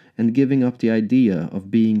 and giving up the idea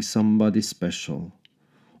of being somebody special.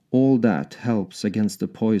 All that helps against the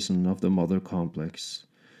poison of the mother complex.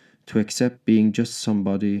 To accept being just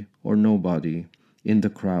somebody or nobody in the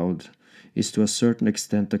crowd is to a certain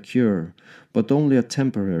extent a cure, but only a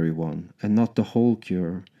temporary one, and not the whole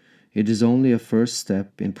cure. It is only a first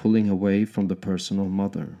step in pulling away from the personal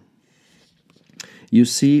mother. You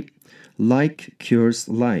see, like cures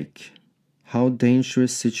like. How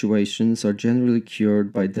dangerous situations are generally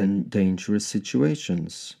cured by dangerous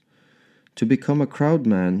situations. To become a crowd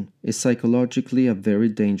man is psychologically a very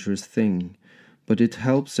dangerous thing, but it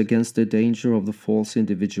helps against the danger of the false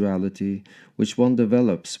individuality which one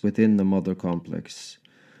develops within the mother complex.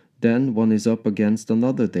 Then one is up against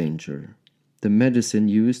another danger. The medicine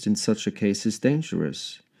used in such a case is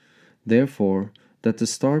dangerous. Therefore, that the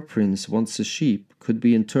Star Prince wants a sheep could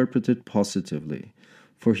be interpreted positively,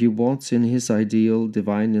 for he wants in his ideal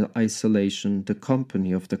divine isolation the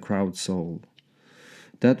company of the crowd soul.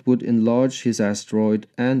 That would enlarge his asteroid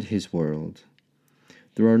and his world.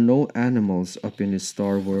 There are no animals up in his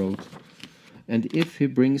star world, and if he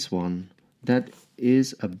brings one, that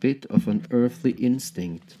is a bit of an earthly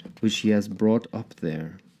instinct which he has brought up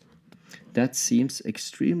there. That seems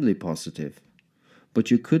extremely positive,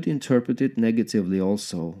 but you could interpret it negatively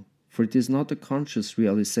also, for it is not a conscious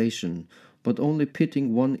realization, but only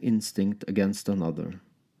pitting one instinct against another.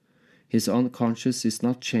 His unconscious is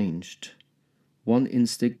not changed. One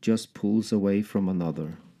instinct just pulls away from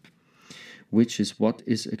another, which is what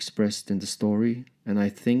is expressed in the story, and I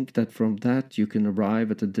think that from that you can arrive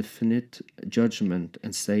at a definite judgment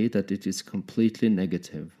and say that it is completely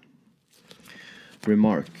negative.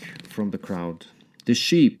 Remark from the crowd. The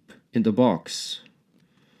sheep in the box.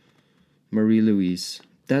 Marie-Louise.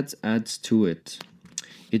 That adds to it.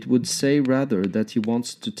 It would say rather that he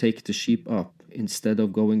wants to take the sheep up instead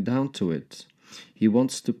of going down to it. He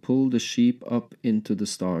wants to pull the sheep up into the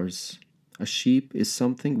stars. A sheep is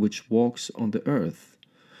something which walks on the earth.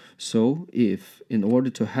 So if, in order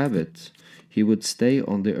to have it, he would stay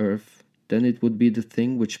on the earth, then it would be the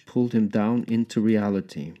thing which pulled him down into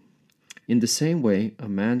reality. In the same way, a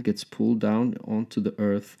man gets pulled down onto the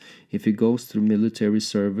earth if he goes through military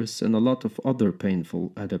service and a lot of other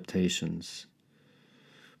painful adaptations.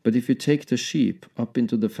 But if you take the sheep up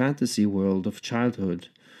into the fantasy world of childhood,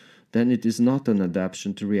 then it is not an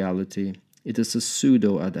adaptation to reality, it is a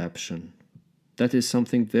pseudo-adaptation. That is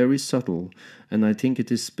something very subtle, and I think it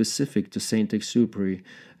is specific to Saint-Exupéry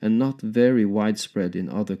and not very widespread in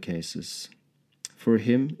other cases. For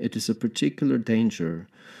him it is a particular danger,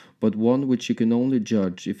 but one which you can only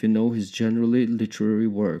judge if you know his generally literary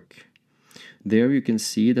work. There you can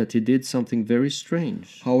see that he did something very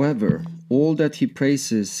strange. However, all that he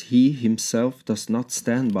praises he himself does not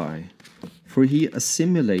stand by, for he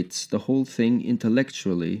assimilates the whole thing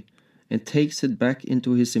intellectually and takes it back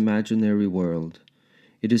into his imaginary world.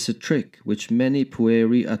 It is a trick which many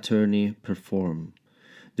pueri attorney perform.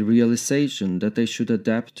 The realization that they should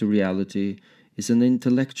adapt to reality is an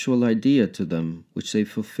intellectual idea to them which they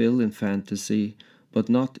fulfill in fantasy but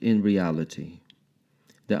not in reality.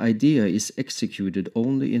 The idea is executed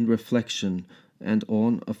only in reflection and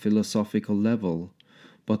on a philosophical level,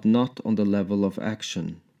 but not on the level of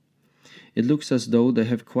action. It looks as though they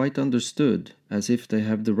have quite understood, as if they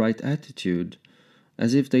have the right attitude,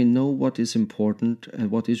 as if they know what is important and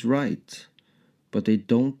what is right, but they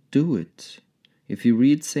don't do it. If you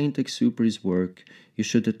read Saint-Exupéry's work, you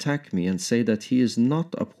should attack me and say that he is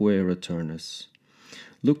not a puer Aeternus.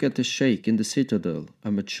 Look at the sheikh in the citadel,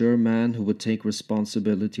 a mature man who would take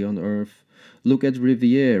responsibility on earth. Look at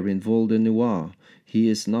Rivière in Vol de Noir. He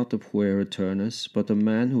is not a puer Aeternus, but a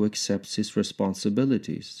man who accepts his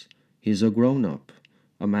responsibilities. He is a grown-up,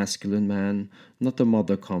 a masculine man, not a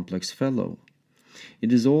mother-complex fellow.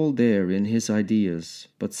 It is all there in his ideas,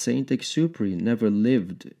 but Saint-Exupéry never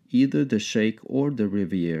lived either the sheikh or the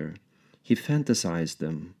Rivière. He fantasized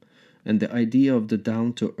them, and the idea of the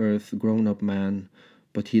down-to-earth grown-up man,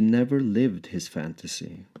 but he never lived his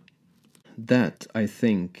fantasy. That, I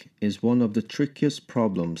think, is one of the trickiest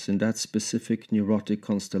problems in that specific neurotic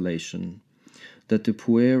constellation, that the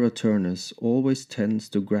puer Aeternus always tends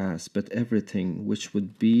to grasp at everything which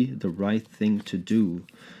would be the right thing to do,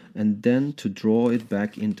 and then to draw it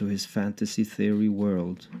back into his fantasy theory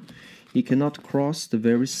world. He cannot cross the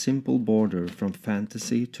very simple border from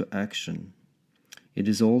fantasy to action. It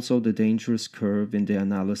is also the dangerous curve in the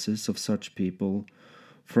analysis of such people,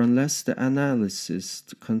 for unless the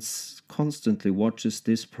analyst constantly watches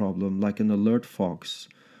this problem like an alert fox,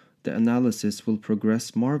 the analysis will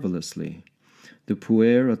progress marvelously. The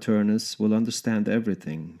puer Aeternus will understand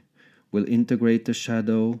everything, will integrate the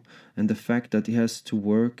shadow and the fact that he has to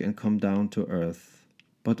work and come down to earth.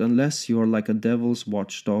 But unless you are like a devil's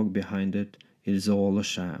watchdog behind it, it is all a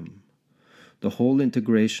sham. The whole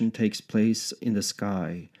integration takes place in the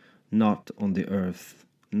sky, not on the earth,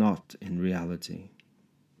 not in reality.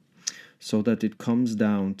 So that it comes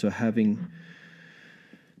down to having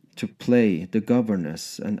to play the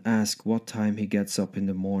governess and ask what time he gets up in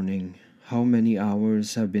the morning, how many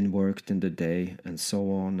hours have been worked in the day, and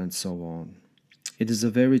so on and so on. It is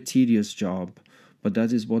a very tedious job, but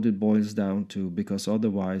that is what it boils down to, because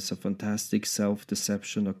otherwise a fantastic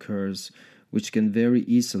self-deception occurs which can very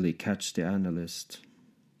easily catch the analyst.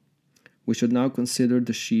 We should now consider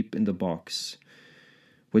the sheep in the box.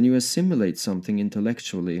 When you assimilate something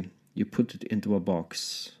intellectually, you put it into a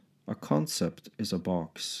box. A concept is a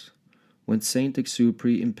box. When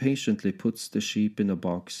Saint-Exupéry impatiently puts the sheep in a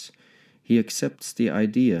box, he accepts the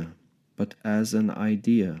idea, but as an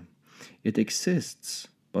idea. It exists,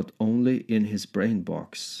 but only in his brain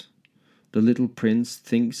box. The little prince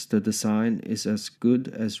thinks the design is as good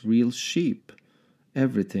as real sheep.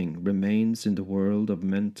 Everything remains in the world of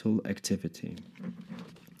mental activity.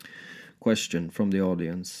 Question from the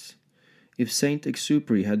audience. If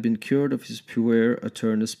Saint-Exupéry had been cured of his Puer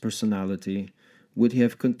Aeternus personality, would he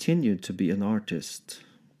have continued to be an artist?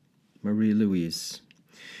 Marie-Louise.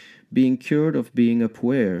 Being cured of being a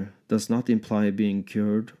Puer does not imply being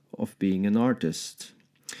cured of being an artist.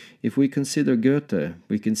 If we consider Goethe,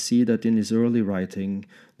 we can see that in his early writing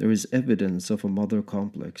there is evidence of a mother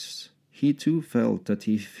complex. He too felt that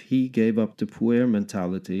if he gave up the Puer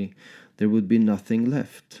mentality, there would be nothing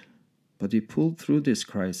left. But he pulled through this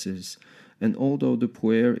crisis, and although the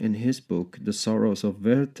Puer in his book, The Sorrows of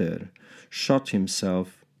Werther, shot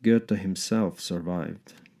himself, Goethe himself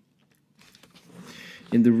survived.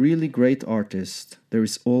 In the really great artist, there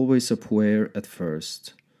is always a Puer at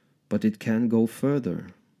first, but it can go further.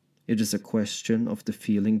 It is a question of the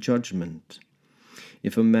feeling judgment.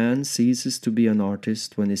 If a man ceases to be an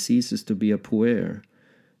artist when he ceases to be a Puer,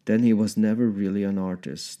 then he was never really an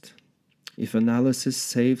artist. If analysis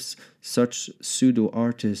saves such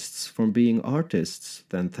pseudo-artists from being artists,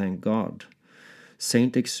 then thank God.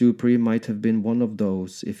 Saint-Exupéry might have been one of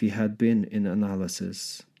those if he had been in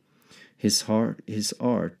analysis. His art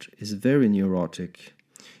is very neurotic.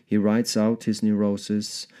 He writes out his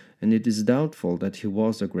neurosis, and it is doubtful that he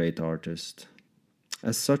was a great artist.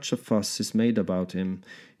 As such a fuss is made about him,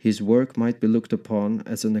 his work might be looked upon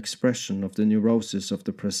as an expression of the neurosis of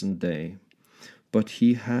the present day. But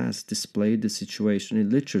he has displayed the situation in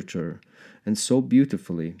literature, and so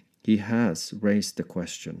beautifully, he has raised the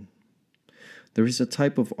question. There is a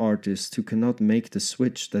type of artist who cannot make the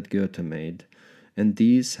switch that Goethe made, and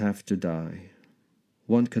these have to die.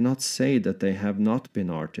 One cannot say that they have not been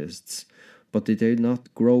artists, but they did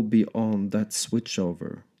not grow beyond that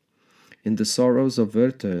switchover. In The Sorrows of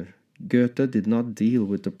Werther, Goethe did not deal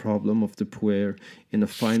with the problem of the Puer in a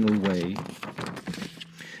final way,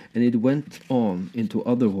 and it went on into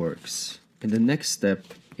other works. In the next step,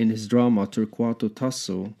 in his drama Torquato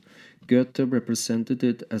Tasso, Goethe represented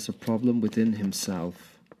it as a problem within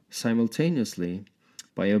himself. Simultaneously,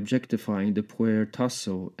 by objectifying the Puer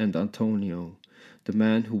Tasso and Antonio, the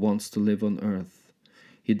man who wants to live on earth,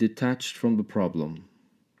 he detached from the problem.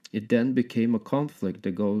 It then became a conflict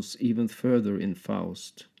that goes even further in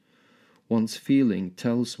Faust. One's feeling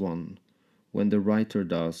tells one when the writer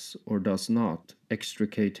does or does not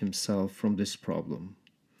extricate himself from this problem.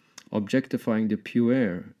 Objectifying the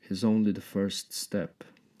Puer is only the first step.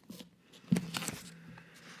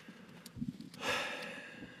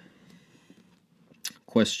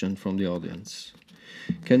 Question from the audience.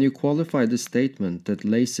 Can you qualify the statement that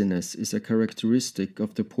laziness is a characteristic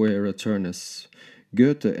of the Puer Aeternus?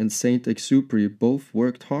 Goethe and Saint-Exupéry both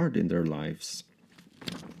worked hard in their lives.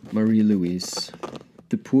 Marie-Louise.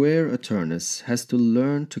 The Puer Aeternus has to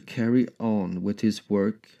learn to carry on with his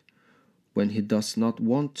work when he does not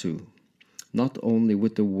want to, not only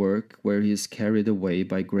with the work where he is carried away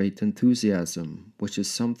by great enthusiasm, which is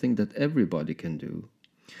something that everybody can do.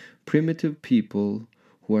 Primitive people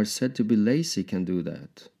who are said to be lazy can do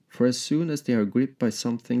that, for as soon as they are gripped by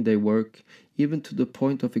something they work, even to the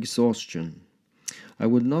point of exhaustion. I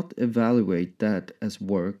would not evaluate that as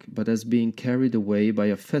work, but as being carried away by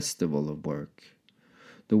a festival of work.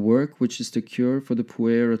 The work which is the cure for the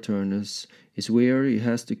Puer Aeternus is where he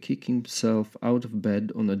has to kick himself out of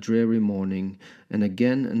bed on a dreary morning and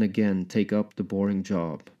again take up the boring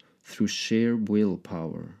job, through sheer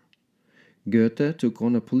willpower. Goethe took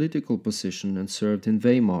on a political position and served in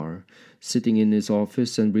Weimar, sitting in his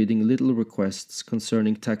office and reading little requests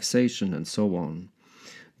concerning taxation and so on.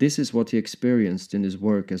 This is what he experienced in his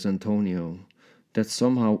work as Antonio, that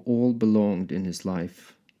somehow all belonged in his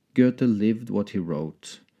life. Goethe lived what he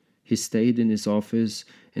wrote. He stayed in his office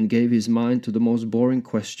and gave his mind to the most boring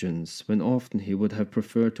questions, when often he would have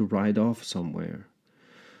preferred to ride off somewhere.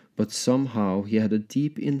 But somehow he had a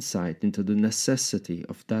deep insight into the necessity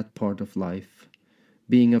of that part of life.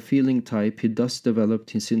 Being a feeling type, he thus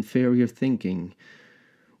developed his inferior thinking,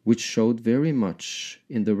 which showed very much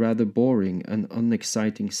in the rather boring and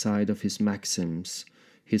unexciting side of his maxims.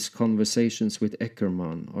 His conversations with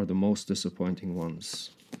Eckermann are the most disappointing ones.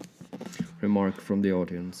 Remark from the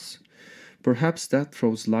audience. Perhaps that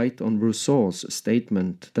throws light on Rousseau's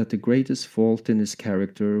statement that the greatest fault in his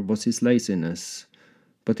character was his laziness.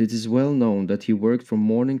 But it is well known that he worked from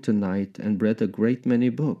morning to night and read a great many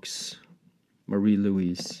books.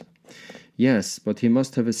 Marie-Louise. Yes, but he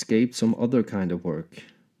must have escaped some other kind of work.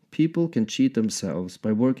 People can cheat themselves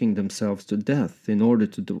by working themselves to death in order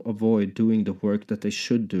to avoid doing the work that they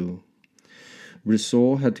should do.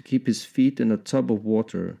 Rousseau had to keep his feet in a tub of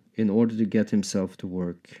water in order to get himself to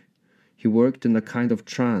work. He worked in a kind of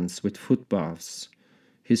trance with foot baths.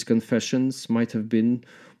 His confessions might have been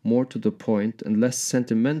more to the point and less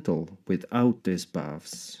sentimental without these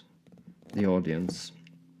baths. The audience.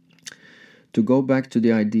 To go back to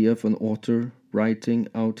the idea of an author writing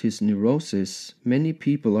out his neurosis, many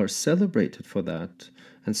people are celebrated for that,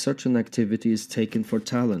 and such an activity is taken for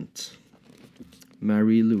talent.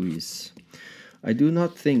 Marie-Louise. I do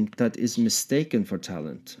not think that is mistaken for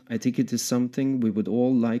talent. I think it is something we would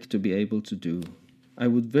all like to be able to do. I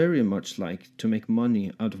would very much like to make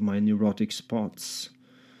money out of my neurotic spots.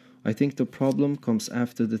 I think the problem comes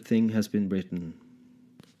after the thing has been written.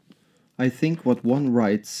 I think what one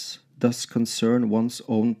writes does concern one's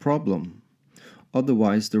own problem.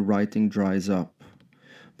 Otherwise the writing dries up.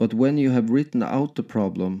 But when you have written out the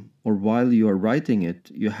problem, or while you are writing it,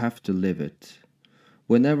 you have to live it.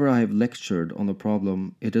 Whenever I have lectured on a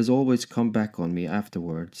problem, it has always come back on me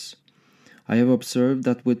afterwards. I have observed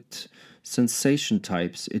that with sensation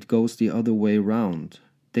types it goes the other way round.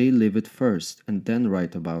 They live it first and then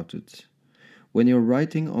write about it. When you're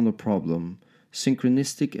writing on a problem,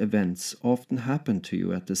 synchronistic events often happen to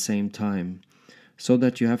you at the same time, so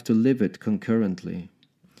that you have to live it concurrently.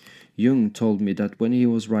 Jung told me that when he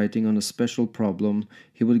was writing on a special problem,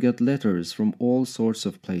 he would get letters from all sorts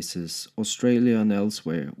of places, Australia and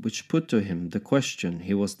elsewhere, which put to him the question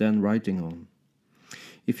he was then writing on.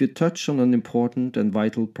 If you touch on an important and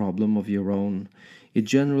vital problem of your own, it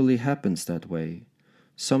generally happens that way,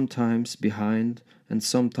 sometimes behind and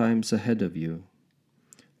sometimes ahead of you.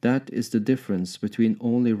 That is the difference between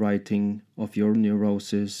only writing of your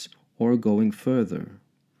neurosis or going further.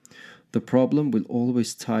 The problem will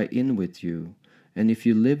always tie in with you, and if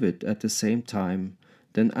you live it at the same time,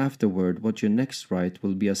 then afterward what you next write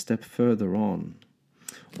will be a step further on.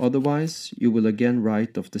 Otherwise, you will again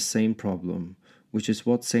write of the same problem, which is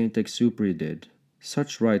what Saint-Exupéry did.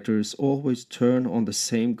 Such writers always turn on the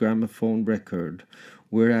same gramophone record,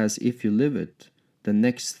 whereas if you live it, the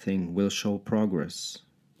next thing will show progress.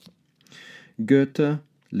 Goethe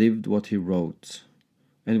lived what he wrote,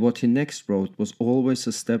 and what he next wrote was always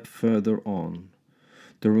a step further on.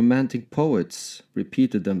 The Romantic poets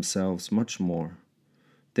repeated themselves much more.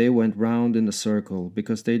 They went round in a circle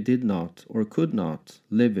because they did not, or could not,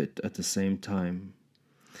 live it at the same time.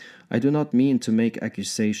 I do not mean to make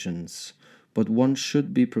accusations, but one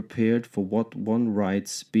should be prepared for what one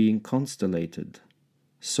writes being constellated.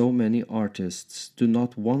 So many artists do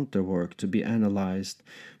not want their work to be analyzed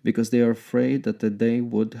because they are afraid that they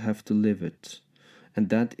would have to live it. And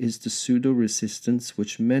that is the pseudo-resistance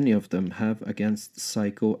which many of them have against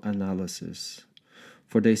psychoanalysis.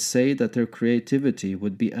 For they say that their creativity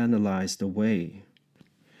would be analyzed away.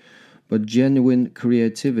 But genuine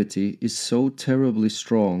creativity is so terribly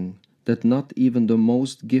strong that not even the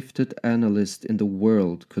most gifted analyst in the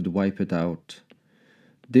world could wipe it out.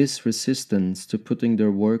 This resistance to putting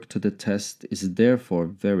their work to the test is therefore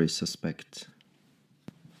very suspect.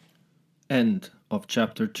 End of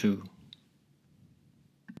chapter 2.